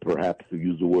can say, perhaps, to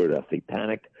use the word, a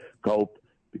satanic cult,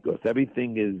 because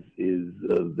everything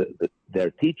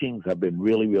their teachings have been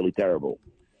really, really terrible.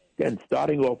 Again,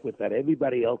 starting off with that,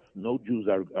 everybody else, no Jews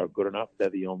are good enough.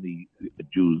 They're the only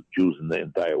Jews in the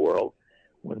entire world.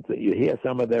 When you hear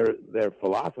some of their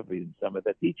philosophies and some of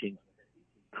their teachings,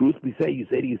 truth be said, you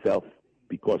say to yourself,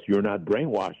 because you're not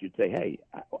brainwashed, you'd say, hey,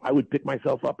 I would pick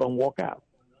myself up and walk out.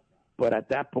 But at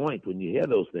that point, when you hear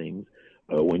those things,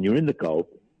 when you're in the cult,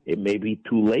 it may be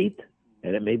too late,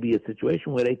 and it may be a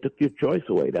situation where they took your choice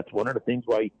away. That's one of the things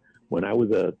why when I was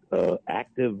a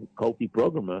active culty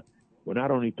programmer, we're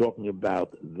not only talking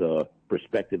about the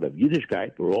perspective of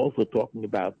Yiddishkeit, we're also talking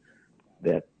about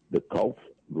that the cults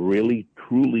really,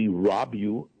 truly rob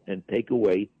you and take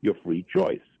away your free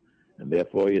choice. And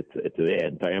therefore, it's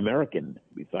anti-American,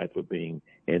 besides for being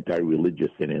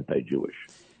anti-religious and anti-Jewish.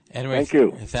 Anyway, thank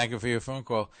you. Thank you for your phone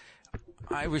call.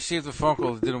 I received a phone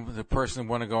call. The person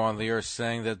want to go on the air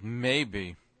saying that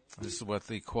maybe, this is what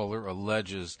the caller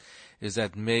alleges, is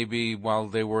that maybe while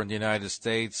they were in the United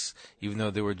States, even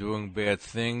though they were doing bad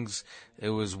things, it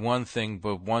was one thing,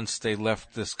 but once they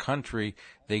left this country,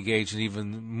 they engaged in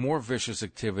even more vicious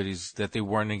activities that they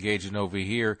weren't engaged in over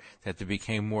here, that they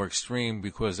became more extreme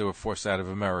because they were forced out of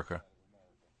America.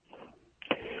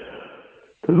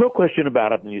 There's no question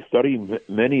about it. When you study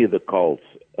many of the cults,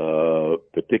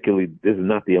 particularly, this is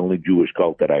not the only Jewish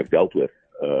cult that I've dealt with.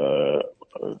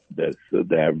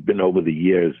 There have been over the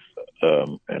years,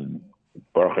 and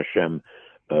Baruch Hashem,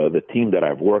 the team that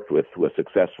I've worked with was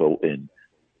successful in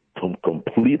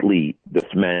completely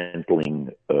dismantling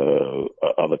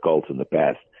other cults in the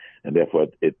past, and therefore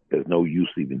there's no use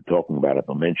even talking about it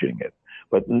or mentioning it.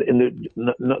 But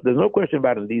there's no question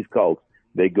about it in these cults.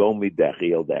 They go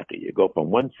midachi el dachi. You go from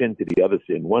one sin to the other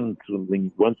sin. One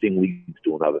thing leads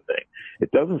to another thing.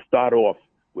 It doesn't start off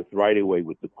with right away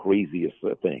with the craziest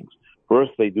things.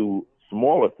 First, they do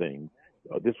smaller things.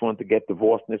 This one to get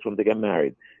divorced, and this one to get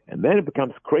married, and then it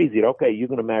becomes crazy. Okay, you're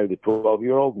going to marry the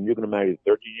 12-year-old, and you're going to marry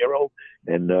the 13-year-old,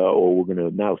 and or we're going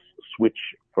to now switch,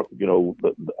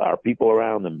 our people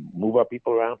around and move our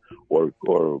people around, or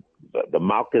the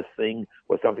Malchus thing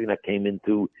was something that came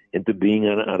into being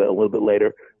a little bit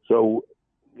later. So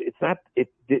it's not.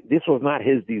 This was not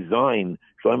his design,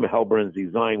 Shlomo Halpern's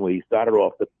design, where he started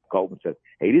off the cult and said,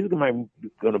 "Hey, these are going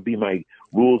to be my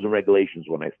rules and regulations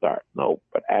when I start." No,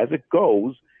 but as it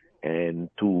goes, and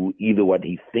to either what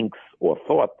he thinks or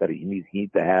thought that he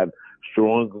needs to have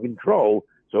stronger control,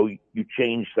 so you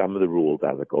change some of the rules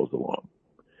as it goes along.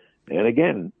 And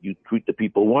again, you treat the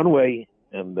people one way,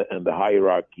 and the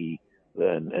hierarchy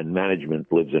and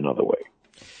management lives another way.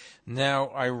 Now,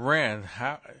 Iran,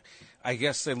 I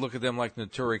guess they look at them like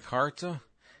Neturei Karta.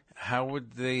 How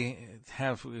would they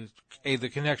have the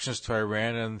connections to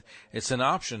Iran? And it's an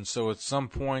option. So at some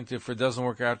point, if it doesn't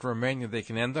work out for Romania, they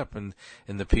can end up in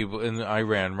the people in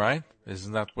Iran, right?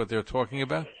 Isn't that what they're talking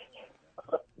about?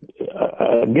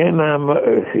 Again, I'm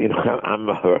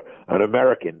an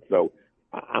American, so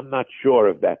I'm not sure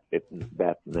if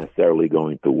that's necessarily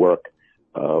going to work.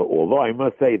 Although I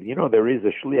must say, there is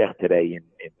a shliach today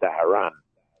in Tehran.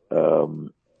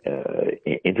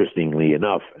 Interestingly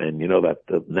enough, and that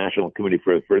the National Committee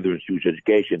for Furtherance Jewish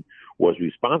Education was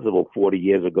responsible 40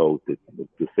 years ago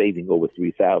to saving over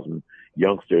 3,000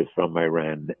 youngsters from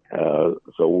Iran.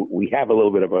 So we have a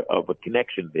little bit of a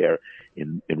connection there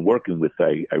in working with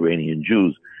Iranian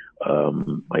Jews.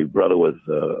 My brother was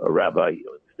a rabbi,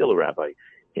 still a rabbi,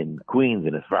 in Queens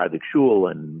in a Sephardic shul,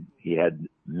 and he had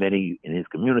many in his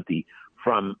community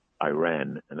from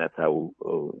Iran, and that's how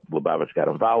Lubavitch got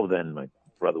involved. Then my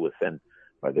brother was sent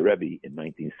by the Rebbe in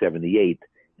 1978,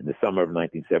 in the summer of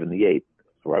 1978,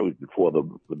 right before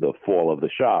the fall of the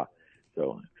Shah.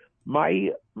 So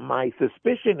my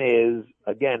suspicion is,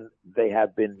 again, they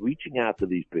have been reaching out to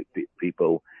these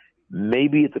people.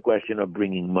 Maybe it's a question of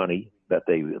bringing money, that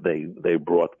they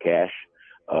brought cash,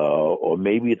 or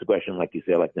maybe it's a question, like you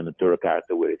say, like the Natura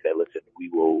Carta, where they say, listen, we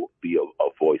will be a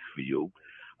voice for you,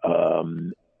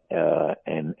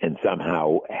 and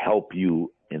somehow help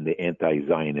you in the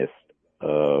anti-Zionist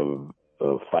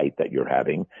fight that you're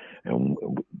having. And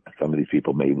some of these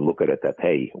people may look at it that,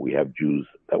 hey, we have Jews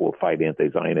that will fight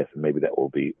anti-Zionists, and maybe that will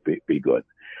be good.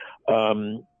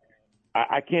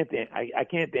 I can't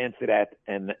answer that,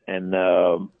 and I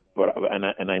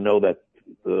know that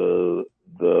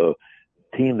the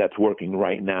team that's working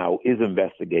right now is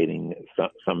investigating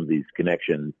some of these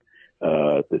connections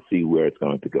to see where it's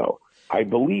going to go. I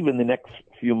believe in the next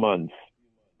few months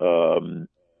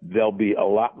there'll be a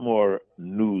lot more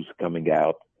news coming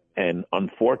out, and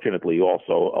unfortunately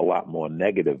also a lot more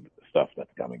negative stuff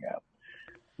that's coming out.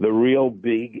 The real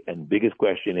biggest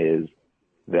question is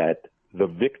that the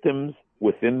victims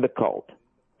within the cult,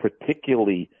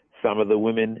 particularly some of the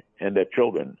women and their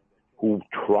children who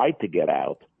tried to get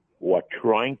out, who are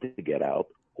trying to get out,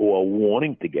 who are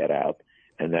wanting to get out,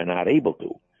 and they're not able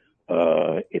to.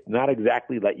 It's not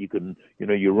exactly like you can,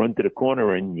 you run to the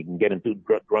corner and you can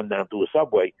run down to a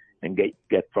subway and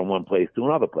get from one place to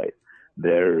another place.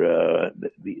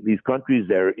 These countries,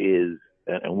 there is,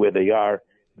 and where they are,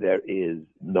 there is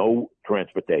no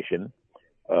transportation.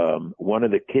 One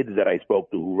of the kids that I spoke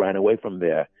to who ran away from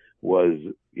there was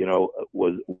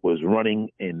running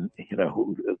in,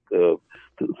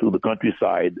 through the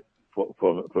countryside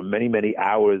for many, many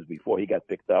hours before he got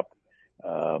picked up.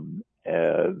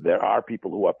 There are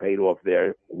people who are paid off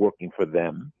there working for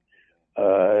them.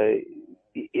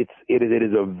 It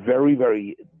is a very,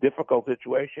 very difficult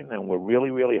situation, and we're really,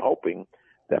 really hoping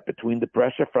that between the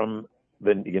pressure from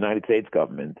the United States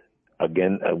government,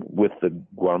 again, with the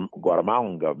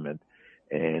Guatemalan government,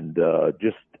 and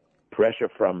just pressure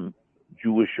from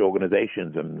Jewish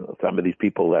organizations and some of these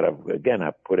people that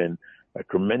have put in a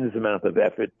tremendous amount of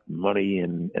effort, money,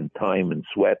 and time and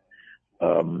sweat,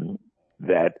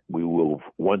 that we will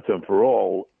once and for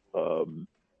all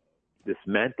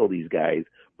dismantle these guys,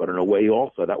 but in a way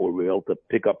also that we'll be able to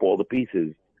pick up all the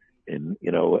pieces, and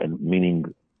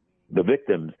meaning the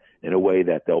victims, in a way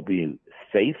that they'll be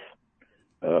safe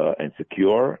and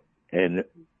secure, and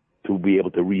to be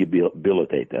able to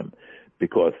rehabilitate them,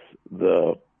 because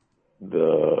the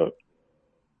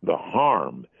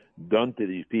harm done to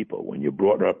these people when you're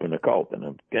brought up in a cult,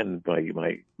 and again,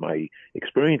 my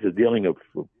experience is dealing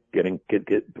with getting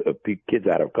kids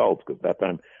out of cults, because that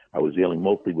time I was dealing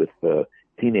mostly with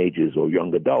teenagers or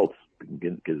young adults,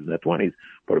 kids in their 20s,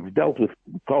 but I've dealt with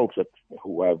cults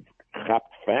who have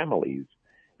trapped families,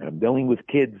 and I'm dealing with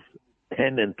kids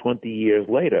 10 and 20 years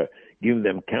later, giving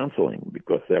them counseling,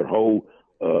 because their whole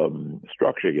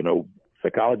structure,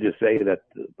 psychologists say that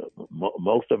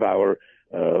most of our,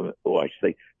 or I should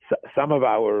say, some of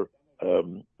our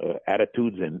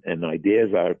attitudes and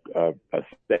ideas are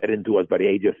set into us by the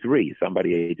age of 3, some by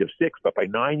the age of 6, but by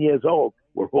 9 years old,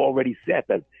 we're already set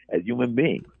as human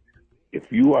beings.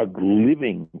 If you are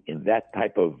living in that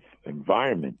type of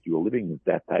environment, you're living with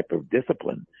that type of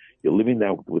discipline, you're living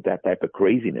with that type of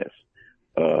craziness,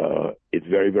 it's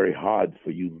very, very hard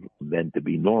for you then to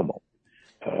be normal.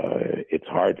 It's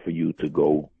hard for you to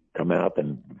come out,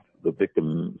 and the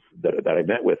victims that I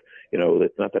met with,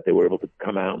 it's not that they were able to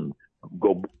come out and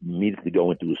immediately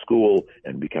go into a school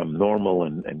and become normal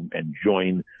and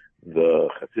join the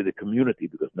Hasidic community,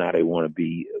 because now they want to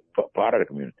be part of the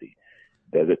community.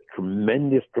 There's a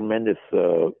tremendous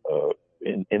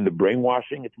in the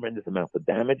brainwashing, a tremendous amount of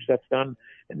damage that's done,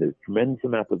 and there's a tremendous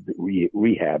amount of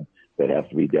rehab that has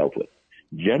to be dealt with.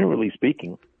 Generally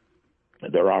speaking,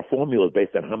 there are formulas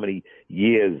based on how many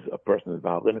years a person is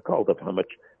involved in a cult, of how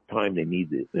much time they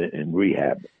need in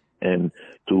rehab. And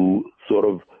to sort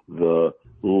of the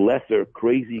lesser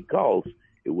crazy cults,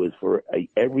 it was for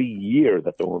every year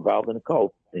that they were involved in a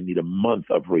cult, they need a month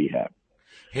of rehab.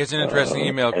 Here's an interesting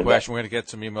email question. We're going to get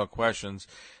some email questions.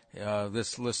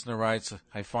 This listener writes,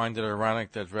 I find it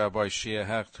ironic that Rabbi Shia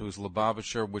Hecht, who's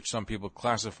Lubavitcher, which some people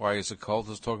classify as a cult,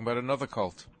 is talking about another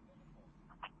cult.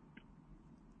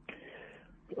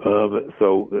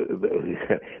 So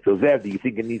Zev, do you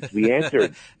think it needs to be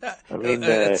answered? I mean,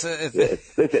 listen.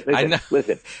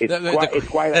 It's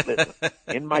quite. Listen,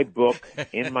 in my book,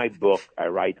 I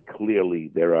write clearly.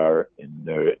 There are in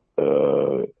the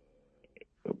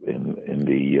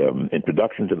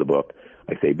introduction to the book,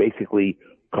 I say basically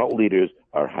cult leaders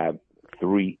have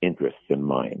three interests in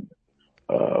mind,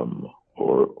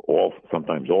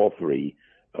 sometimes all three.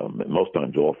 Most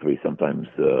times all three, sometimes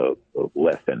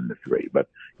less than the three. But,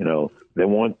 they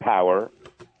want power.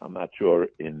 I'm not sure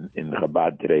in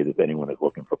Chabad today that anyone is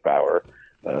looking for power,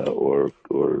 or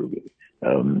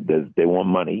they want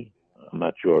money. I'm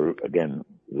not sure, again,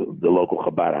 the local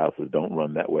Chabad houses don't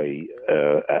run that way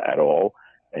at all.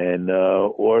 And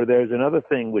or there's another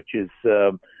thing which is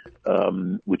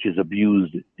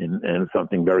abused and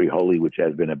something very holy which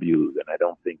has been abused. And I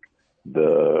don't think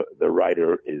the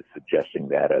writer is suggesting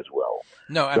that as well.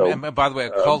 No, and by the way,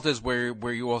 a cult is where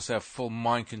you also have full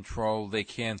mind control. They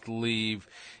can't leave,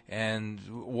 and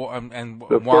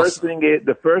the first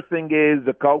thing is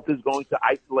the cult is going to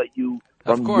isolate you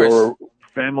from your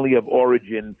family of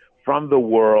origin, from the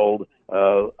world.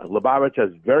 Lubavitch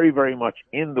is very, very much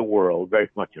in the world, very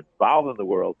much involved in the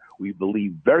world. We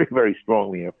believe very, very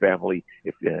strongly in family.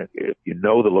 If you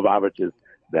know the Lubavitches,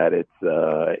 that it's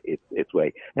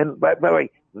way. And by the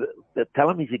way, tell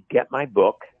him he should get my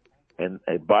book and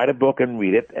buy the book and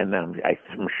read it. And I'm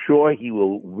sure he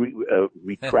will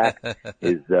retract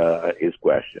his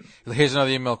question. Here's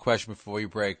another email question before we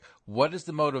break. What is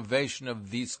the motivation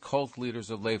of these cult leaders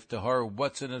of Lev Tahor?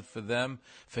 What's in it for them,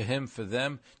 for him, for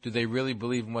them? Do they really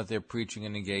believe in what they're preaching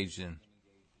and engaged in?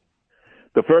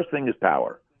 The first thing is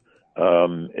power.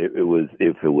 If it was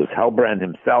Helbrand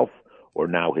himself or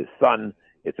now his son,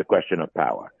 it's a question of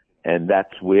power. And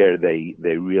that's where they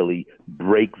really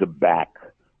break the back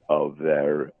of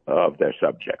their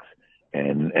subjects,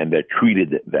 and they're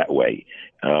treated that way.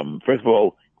 First of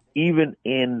all, even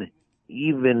in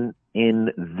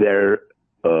their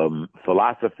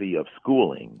philosophy of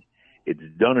schooling, it's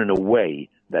done in a way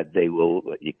that they will.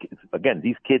 Again,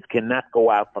 these kids cannot go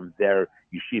out from their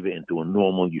yeshiva into a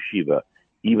normal yeshiva,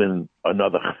 even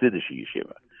another Chassidish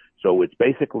yeshiva. So it's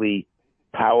basically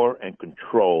power and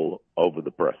control over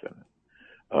the person.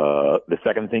 The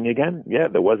second thing, again,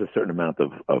 there was a certain amount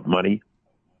of money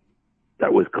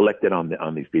that was collected on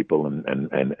these people, and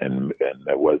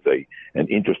there was an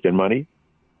interest in money.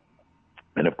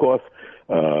 And of course,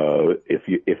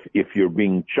 if you're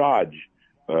being charged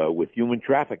with human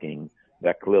trafficking,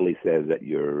 that clearly says that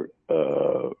you're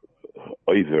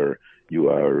either you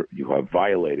have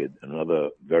violated another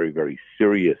very, very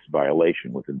serious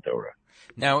violation within Torah.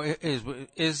 Now,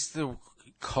 is the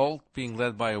cult being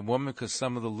led by a woman? Because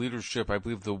some of the leadership, I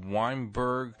believe the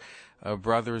Weinberg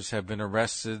brothers have been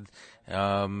arrested.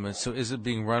 So is it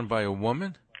being run by a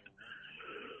woman?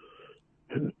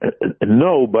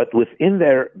 No, but within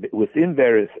their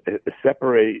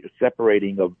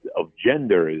separating of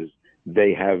genders,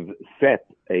 they have set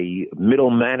a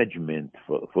middle management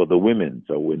for the women.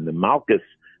 So when the Malchus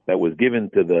that was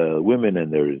given to the women,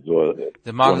 and there's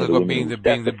the Malchus being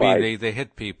the B, they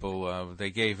hit people. They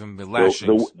gave him the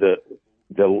lashings.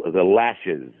 The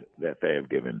lashes that they have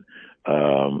given,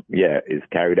 is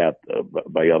carried out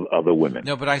by other women.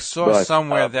 No, but I saw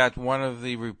somewhere that one of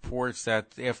the reports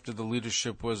that after the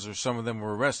leadership was, or some of them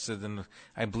were arrested, and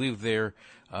I believe they're,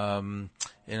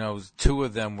 two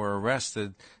of them were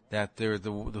arrested. That they're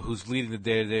who's leading the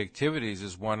day-to-day activities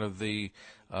is one of the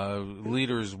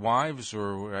leaders' wives,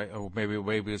 or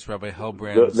maybe it's Rabbi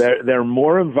Helbrand's. They're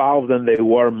more involved than they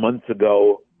were months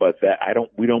ago, but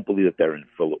we don't believe that they're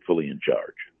fully in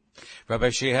charge. Rabbi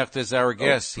Shea Hechter is our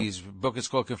guest. His book is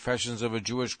called Confessions of a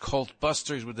Jewish Cult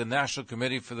Buster. He's with the National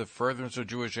Committee for the Furtherance of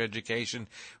Jewish Education.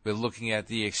 We're looking at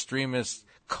the extremist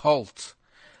cult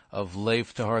of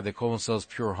Lev Tahor. They call themselves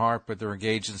Pure Heart, but they're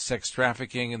engaged in sex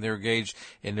trafficking, and they're engaged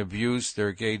in abuse. They're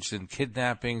engaged in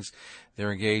kidnappings.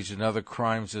 They're engaged in other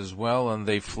crimes as well, and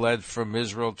they fled from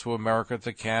Israel to America,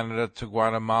 to Canada, to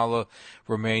Guatemala,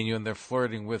 Romania, and they're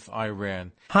flirting with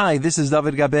Iran. Hi, this is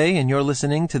David Gabay, and you're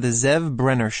listening to The Zev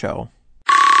Brenner Show.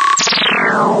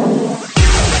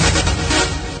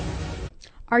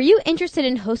 Are you interested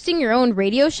in hosting your own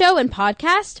radio show and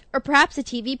podcast, or perhaps a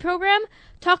TV program?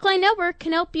 Talkline Network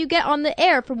can help you get on the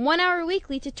air from 1 hour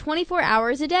weekly to 24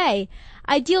 hours a day.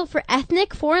 Ideal for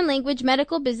ethnic, foreign language,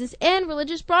 medical, business, and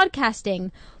religious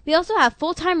broadcasting. We also have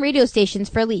full-time radio stations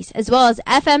for lease, as well as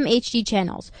FM HD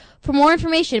channels. For more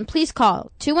information, please call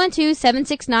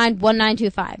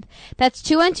 212-769-1925. That's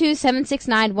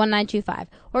 212-769-1925.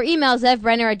 Or email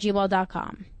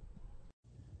zevbrenner@gmail.com.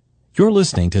 You're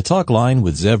listening to Talk Line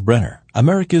with Zev Brenner,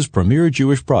 America's premier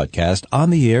Jewish broadcast on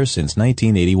the air since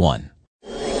 1981.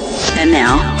 And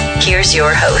now, here's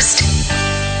your host.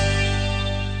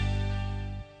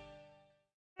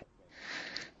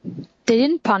 They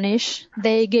didn't punish,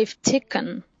 they gave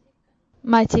tikkun.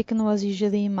 My tikkun was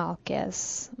usually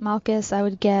Malkes. Malkes I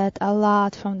would get a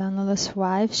lot from the Anulis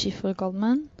wife, Shifra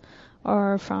Goldman,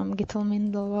 or from Gittel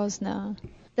Mindel Rosner.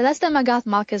 The last time I got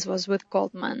Malkes was with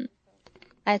Goldman.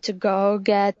 I had to go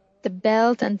get the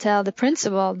belt and tell the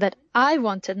principal that I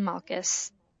wanted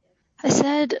Malkes. I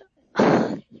said,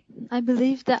 I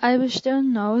believe the Eibishter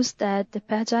knows that the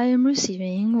patch I am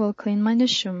receiving will clean my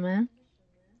neshama.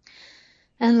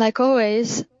 And like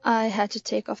always, I had to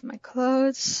take off my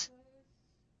clothes.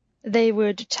 They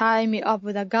would tie me up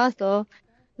with a gadol,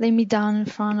 lay me down in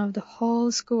front of the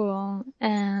whole school,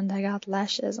 and I got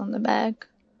lashes on the back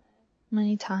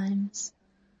many times.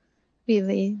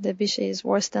 Really, the bishay is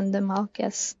worse than the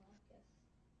Malkes.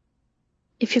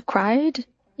 If you cried,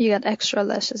 you got extra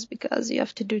lashes because you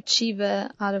have to do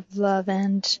tshiva out of love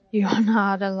and you're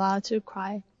not allowed to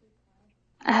cry.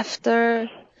 After,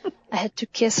 I had to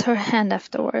kiss her hand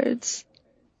afterwards.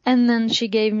 And then she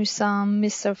gave me some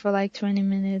mister for like 20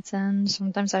 minutes, and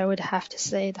sometimes I would have to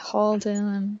say the whole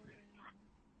time.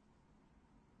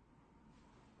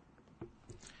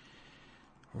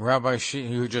 Rabbi Shea,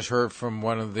 you just heard from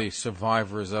one of the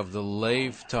survivors of the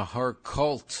Lev Tahar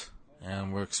cult,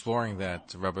 and we're exploring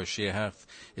that. Rabbi Shea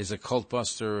is a cult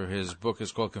buster. His book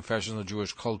is called Confessions of a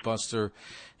Jewish Cult Buster,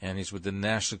 and he's with the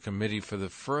National Committee for the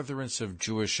Furtherance of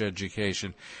Jewish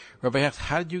Education. Rabbi Hecht,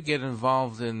 how did you get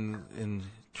involved in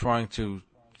trying to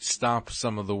stop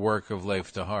some of the work of Lev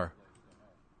Tahar?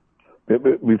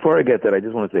 Before I get that, I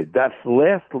just want to say that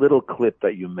last little clip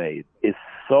that you made is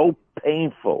so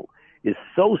painful, is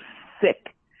so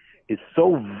sick, is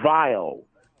so vile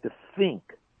to think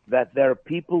that there are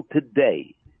people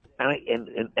today, and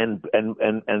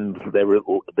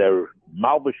they're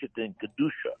malbashit in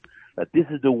kedusha, that this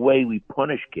is the way we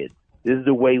punish kids. This is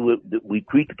the way we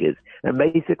treat kids. And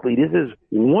basically, this is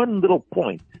one little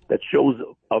point that shows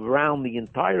around the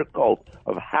entire cult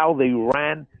of how they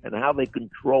ran and how they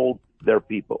controlled their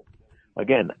people.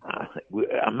 Again,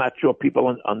 I'm not sure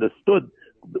people understood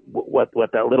what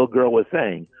that little girl was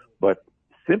saying, but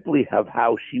simply of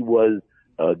how she was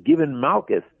given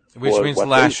Malkes. Which means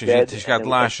lashes. She got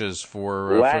lashes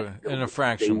for an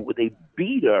infraction. They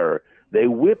beat her. They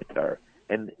whipped her.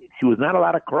 And she was not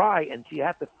allowed to cry, and she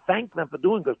had to thank them for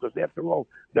doing this because, after all,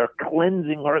 they're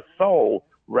cleansing her soul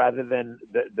rather than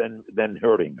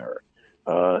hurting her.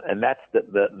 And that's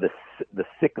the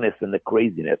sickness and the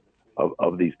craziness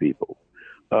of these people.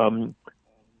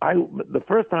 The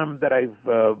first time that I've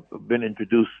been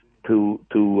introduced to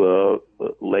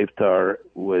Lev Tahar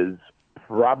was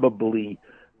probably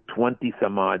 20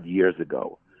 some odd years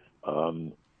ago,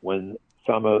 when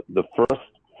some of the first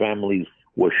families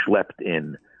were schlepped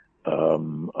in.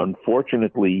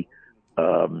 Unfortunately,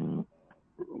 Shlomo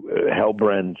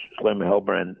Hellbrand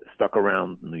stuck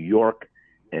around New York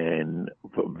and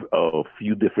a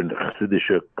few different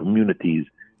Hasidic communities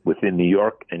within New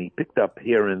York, and he picked up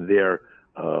here and there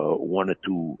one or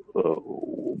two,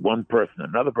 one person,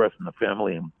 another person in the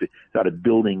family, and started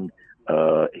building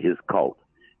his cult.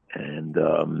 And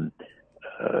then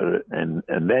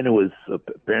it was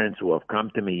parents who have come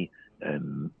to me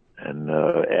and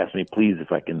asked me, please,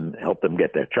 if I can help them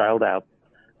get their child out.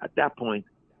 At that point,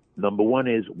 number one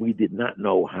is we did not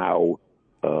know how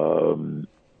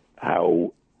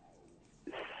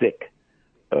sick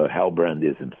Hellbrand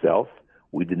is himself.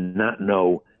 We did not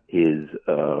know his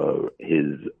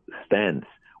stance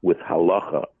with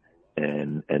halacha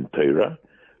and Torah,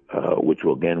 which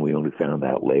again we only found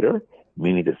out later.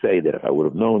 Meaning to say that if I would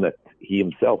have known that he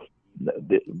himself,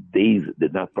 these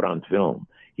did not put on film,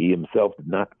 he himself did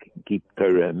not keep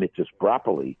Torah and mitzvahs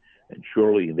properly, and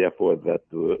surely, therefore,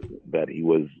 that he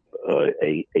was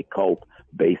a cult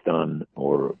based on,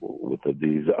 or with a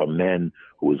man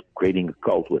who was creating a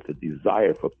cult with a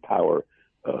desire for power,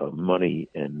 money,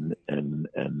 and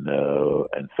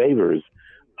favors.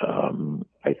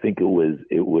 I think it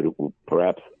would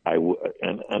perhaps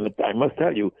and I must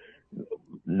tell you,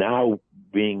 now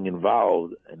being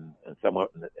involved and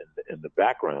somewhat in the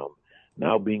background,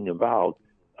 now being involved,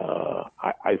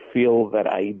 I feel that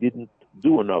I didn't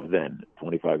do enough then,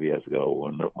 25 years ago,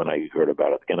 when I heard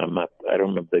about it. Again, I don't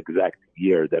remember the exact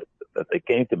year that they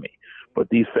came to me, but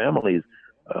these families,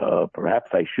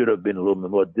 perhaps I should have been a little bit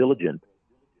more diligent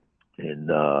in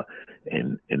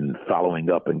following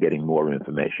up and getting more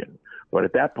information. But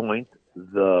at that point,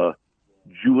 the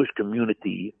Jewish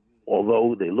community,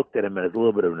 although they looked at him as a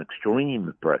little bit of an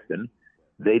extreme person,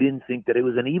 they didn't think that he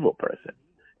was an evil person.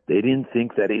 They didn't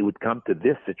think that it would come to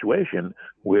this situation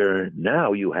where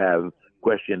now you have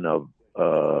question of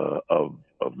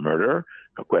murder,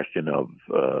 a question of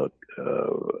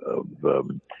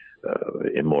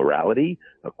immorality,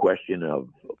 a question of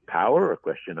power, a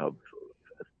question of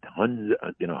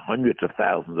hundreds of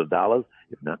thousands of dollars,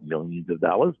 if not millions of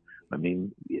dollars. I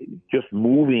mean, just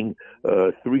moving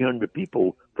 300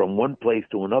 people from one place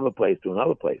to another place to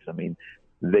another place. I mean,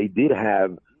 they did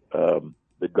have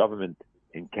the government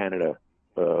in Canada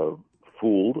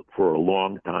fooled for a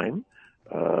long time,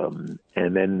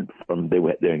 and then they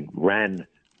ran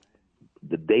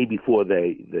the day before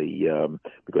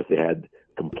because they had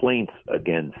complaints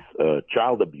against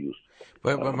child abuse.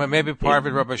 But maybe part of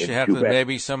it, Rabbi Shehetka,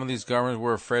 maybe some of these governments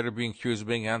were afraid of being accused of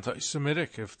being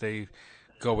anti-Semitic if they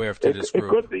go after this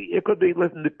group. It could be.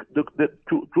 Listen, the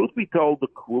truth be told, the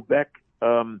Quebec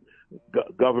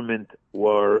government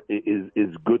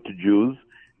is good to Jews,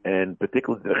 and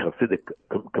particularly the Hasidic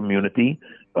community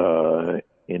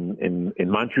in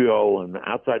Montreal and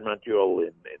outside Montreal,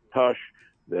 in Tush.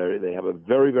 They have a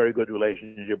very, very good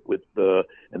relationship with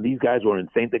and these guys were in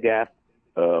Saint Agathe,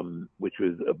 which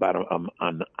was about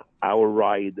an hour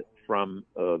ride from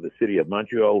the city of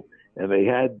Montreal, and they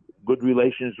had good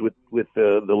relations with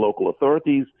the local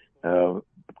authorities.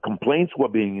 Complaints were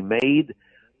being made,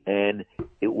 and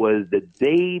it was the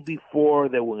day before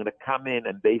they were going to come in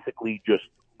and basically just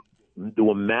do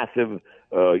a massive,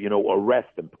 arrest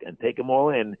and take them all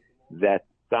in, that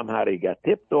somehow they got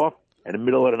tipped off. In the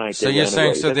middle of the night. So you're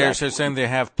saying they're saying they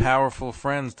have powerful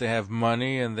friends, they have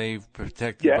money, and they're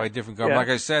protected by different governments.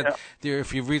 Like I said,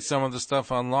 if you read some of the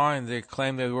stuff online, they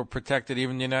claim they were protected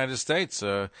even in the United States.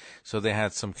 So they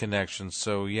had some connections.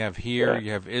 So you have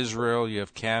you have Israel, you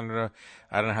have Canada.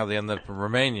 I don't know how they ended up in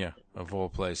Romania, of all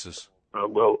places. But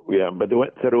they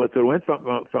went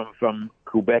from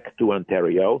Quebec to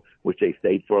Ontario, which they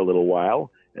stayed for a little while,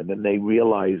 and then they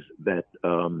realized that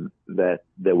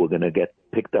they were going to get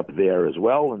picked up there as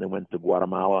well, and they went to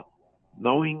Guatemala,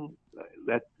 knowing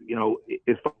that,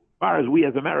 as far as we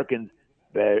as Americans,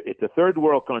 it's a third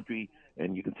world country,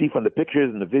 and you can see from the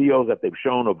pictures and the videos that they've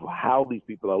shown of how these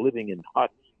people are living in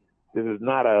huts. This is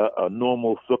not a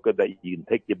normal sukkah that you can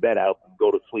take your bed out and go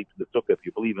to sleep in the sukkah if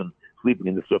you believe in sleeping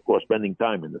in the sukkah or spending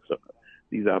time in the sukkah.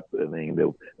 These are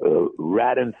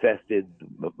rat-infested,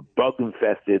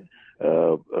 bug-infested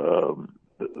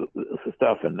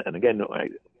stuff, and again,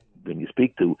 when you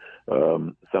speak to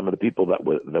some of the people that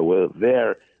were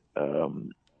there,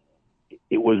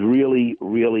 it was really,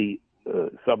 really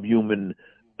subhuman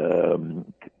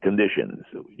conditions.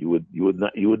 You would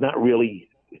not really,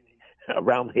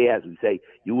 around here, as we say,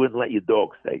 you wouldn't let your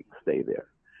dog stay there.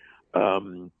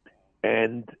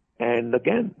 And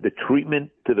again, the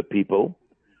treatment to the people.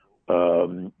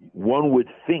 One would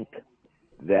think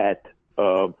that.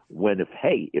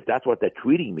 If that's what they're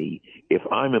treating me, if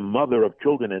I'm a mother of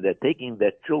children and they're taking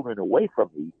their children away from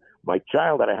me, my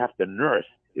child that I have to nurse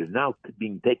is now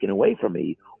being taken away from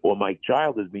me, or my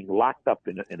child is being locked up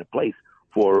in a place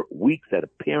for weeks that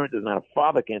a parent is not, a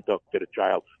father can't talk to the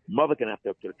child, mother cannot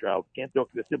talk to the child, can't talk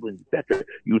to the siblings, etc.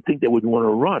 You would think they would want to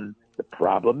run. The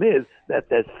problem is that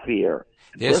there's fear.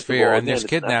 There's fear, and there's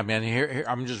kidnapping. And here,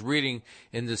 I'm just reading,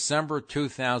 in December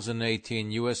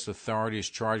 2018, U.S. authorities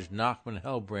charged Nachman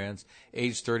Helbrands,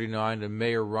 age 39, and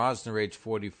Mayor Rosner, age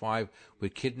 45,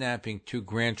 with kidnapping two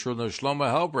grandchildren of Shlomo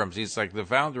Helbrands. He's like the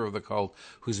founder of the cult,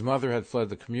 whose mother had fled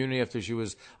the community after she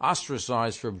was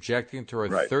ostracized for objecting to her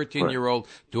 13-year-old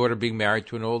daughter being married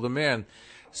to an older man.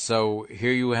 So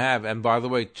here you have, and by the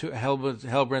way,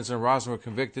 Helbrands and Rosner were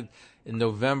convicted in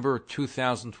November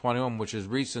 2021, which is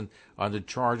recent, on the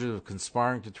charges of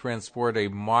conspiring to transport a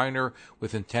minor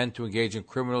with intent to engage in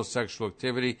criminal sexual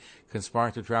activity,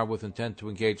 conspiring to travel with intent to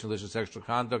engage in illicit sexual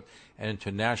conduct, and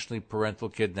internationally parental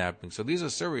kidnapping. So these are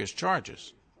serious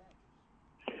charges.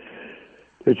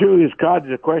 The serious card.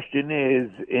 The question is,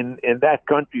 in that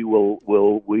country, will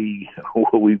we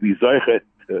be zeichet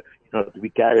to be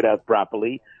carried out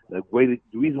properly? The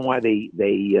reason why the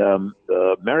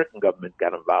American government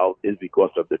got involved is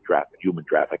because of the human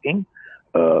trafficking,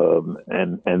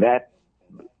 and that,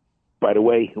 by the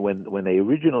way, when they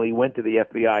originally went to the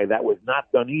FBI, that was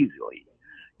not done easily.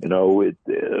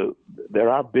 There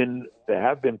have been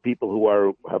people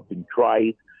who have been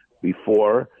tried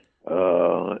before,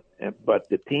 but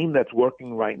the team that's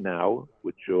working right now,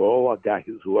 which are all guys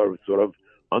who are sort of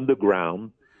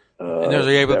underground. And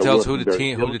are you able to tell us who the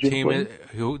team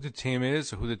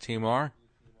is, who the team are?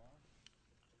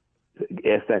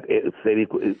 Yes,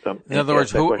 in other words,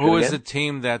 who is the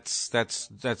team that's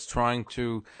trying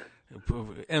to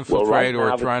infiltrate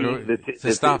or trying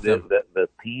to stop them? The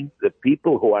the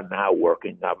people who are now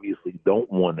working obviously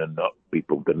don't want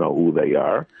people to know who they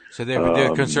are. So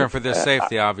they're concerned for their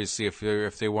safety, obviously, if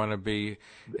they want to be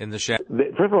in the shadow.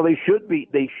 First of all, they should be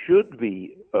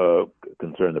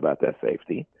concerned about their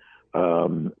safety,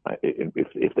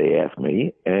 if they ask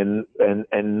me. And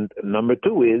number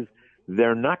two is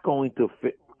they're not going to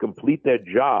complete their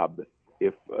job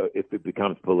if it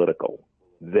becomes political.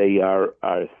 They are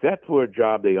set for a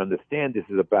job. They understand this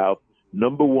is about,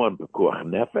 number one, pekuach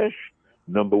nefesh.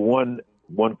 Number one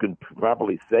can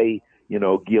probably say,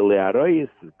 gilei arayis,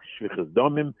 shvichas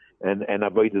domim, and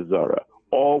avodah zarah.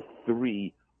 All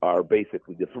three are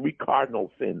basically the three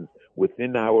cardinal sins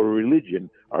within our religion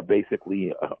are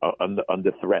basically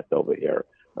under threat over here.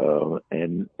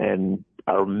 And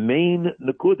our main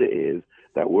nakuda is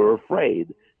that we're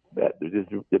afraid that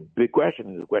the big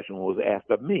question, the question was asked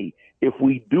of me, if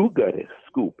we do get a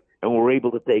scoop and we're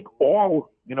able to take all,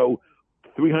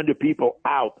 300 people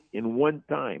out in one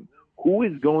time, who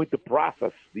is going to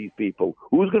process these people?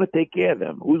 Who's going to take care of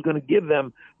them? Who's going to give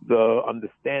them the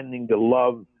understanding, the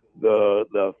love, the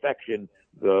affection,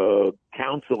 the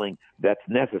counseling that's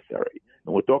necessary?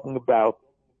 And we're talking about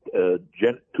 2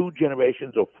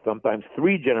 generations or sometimes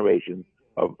 3 generations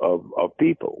of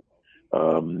people.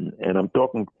 And I'm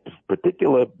talking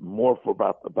particular more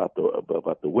about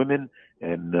the women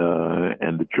and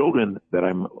the children that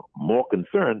I'm more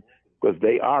concerned, because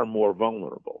they are more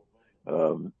vulnerable.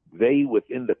 They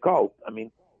within the cult. I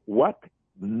mean, what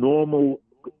normal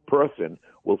person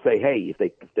will say, "Hey, if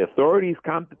the authorities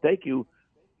come to take you,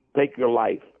 take your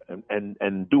life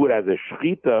and do it as a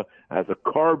shechita, as a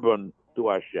korban to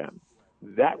Hashem."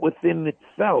 That within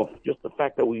itself, just the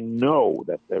fact that we know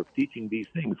that they're teaching these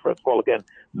things, first of all, again,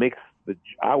 makes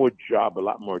our job a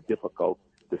lot more difficult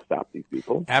to stop these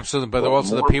people. Absolutely, but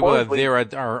also the people that there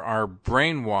are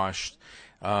brainwashed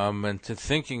into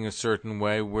thinking a certain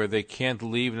way where they can't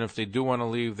leave, and if they do want to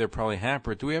leave, they're probably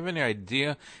hampered. Do we have any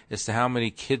idea as to how many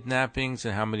kidnappings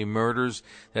and how many murders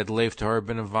that Lev Tahor have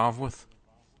been involved with?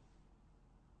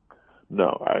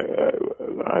 No,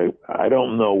 I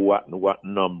don't know what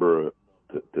number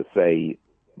to say,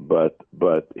 but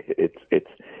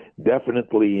it's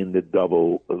definitely in the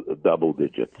double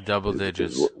digits. Double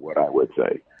digits. Is what I would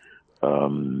say.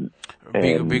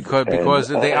 Because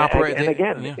they operate. And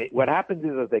again, what happens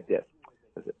is like this: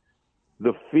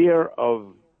 the fear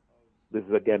of this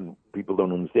is again, people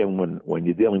don't understand when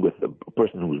you're dealing with a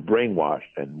person who's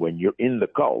brainwashed, and when you're in the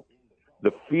cult,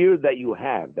 the fear that you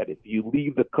have that if you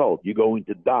leave the cult, you're going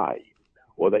to die,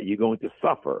 or that you're going to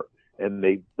suffer, and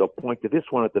they'll point to this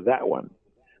one or to that one,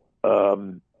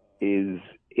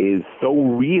 is so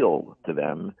real to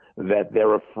them that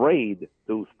they're afraid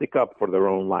to stick up for their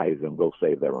own lives and go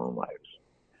save their own lives.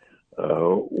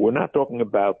 We're not talking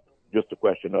about just a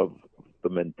question of the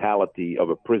mentality of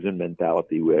a prison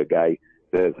mentality where a guy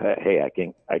says, "Hey,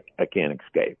 I can't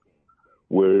escape."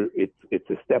 Where it's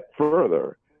a step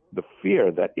further. The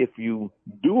fear that if you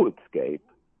do escape,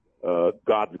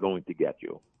 God's going to get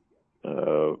you,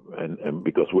 and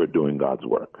because we're doing God's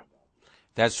work.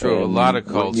 That's true. A lot of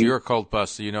cults. You're a cult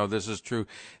buster. This is true.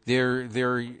 The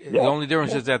only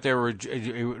difference is that they're a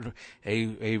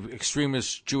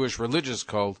extremist Jewish religious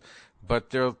cult, but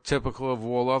they're typical of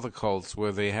all other cults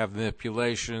where they have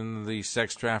manipulation, the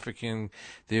sex trafficking,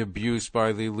 the abuse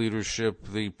by the leadership,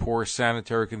 the poor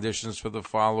sanitary conditions for the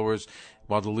followers,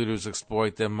 while the leaders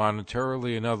exploit them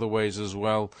monetarily in other ways as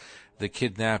well. The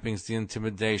kidnappings, the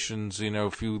intimidations,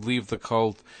 if you leave the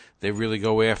cult, they really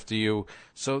go after you.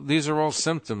 So these are all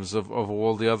symptoms of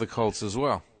all the other cults as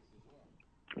well.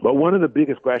 But one of the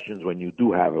biggest questions when you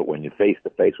do have it, when you're face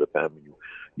to face with them,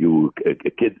 you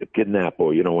kidnap,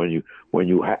 or when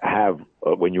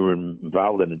you're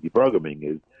involved in a deprogramming,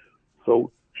 is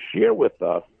so share with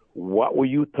us what were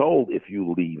you told if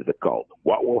you leave the cult?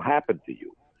 What will happen to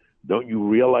you? Don't you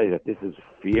realize that this is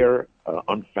fear,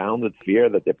 unfounded fear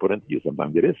that they put into you?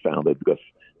 Sometimes it is founded because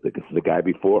the guy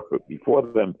before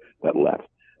them that left,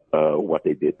 what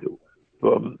they did to.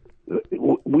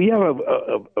 We have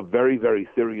a very, very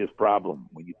serious problem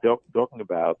when you're talking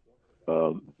about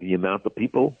the amount of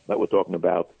people that we're talking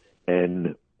about,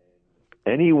 and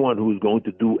anyone who's going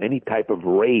to do any type of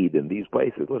raid in these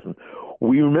places. Listen,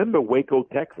 we remember Waco,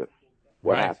 Texas.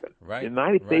 What happened? The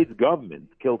United States government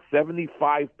killed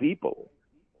 75 people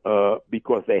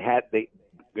because they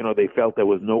felt there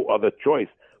was no other choice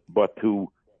but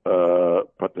to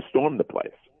storm the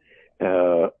place.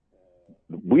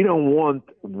 We don't want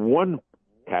one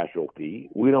casualty.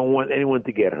 We don't want anyone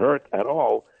to get hurt at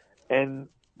all. And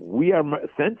we are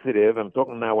sensitive. I'm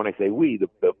talking now when I say we,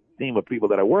 the team of people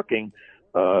that are working,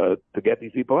 to get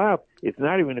these people out. It's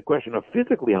not even a question of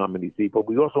physically how many people.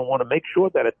 We also want to make sure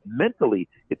that mentally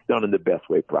it's done in the best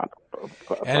way possible.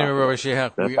 Anyway, Rabbi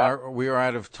Shihak, we are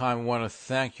out of time. I want to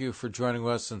thank you for joining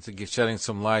us and to shedding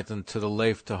some light into the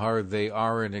Lev Tahor. They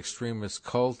are an extremist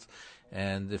cult,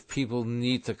 and if people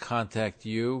need to contact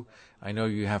you, I know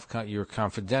you're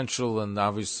confidential, and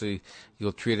obviously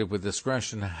you'll treat it with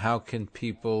discretion. How can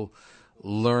people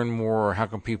learn more, or how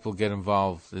can people get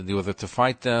involved, whether to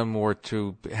fight them or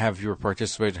to have you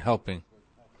participate in helping?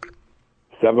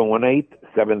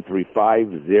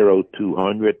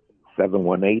 718-735-0200,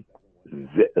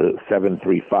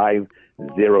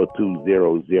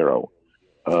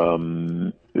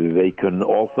 718-735-0200. They can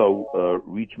also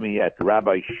reach me at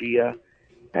Rabbi Shia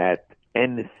at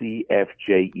ncfje.org.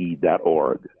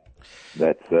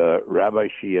 That's Rabbi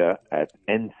Shia at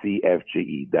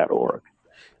ncfje.org.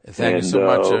 Thank you so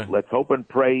much. Let's hope and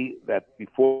pray that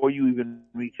before you even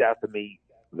reach out to me,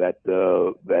 that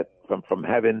from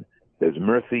heaven there's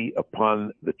mercy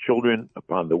upon the children,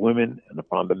 upon the women, and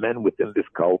upon the men within this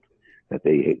cult, that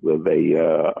they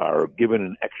are given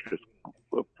an extra,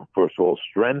 first of all,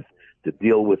 strength to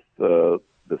deal with the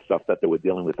stuff that they were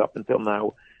dealing with up until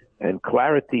now, and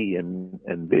clarity and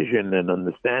vision and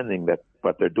understanding that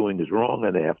what they're doing is wrong,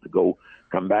 and they have to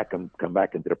come back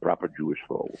into the proper Jewish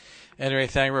fold. Anyway,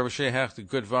 thank you, Rabbi Shihak.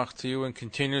 Good vach to you and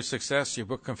continued success. Your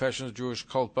book, Confessions of a Jewish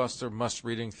Cult Buster, must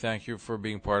reading. Thank you for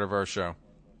being part of our show.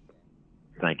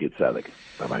 Thank you, Tzaddik.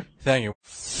 Bye-bye. Thank you.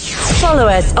 Follow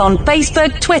us on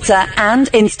Facebook, Twitter, and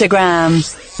Instagram.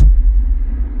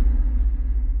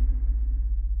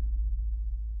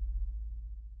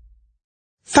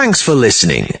 Thanks for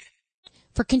listening.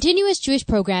 For continuous Jewish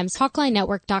programs,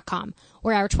 TalkLineNetwork.com,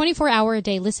 or our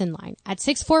 24-hour-a-day listen line at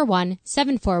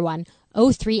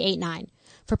 641-741-0389.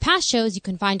 For past shows, you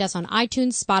can find us on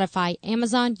iTunes, Spotify,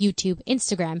 Amazon, YouTube,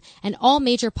 Instagram, and all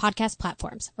major podcast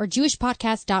platforms, or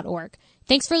jewishpodcast.org.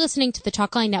 Thanks for listening to the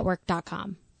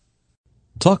TalkLineNetwork.com.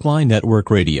 Talkline Network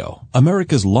Radio,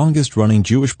 America's longest-running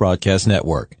Jewish broadcast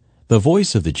network, the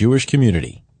voice of the Jewish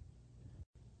community.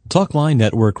 Talkline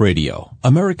Network Radio,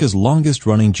 America's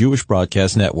longest-running Jewish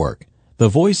broadcast network, the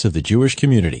voice of the Jewish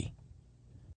community.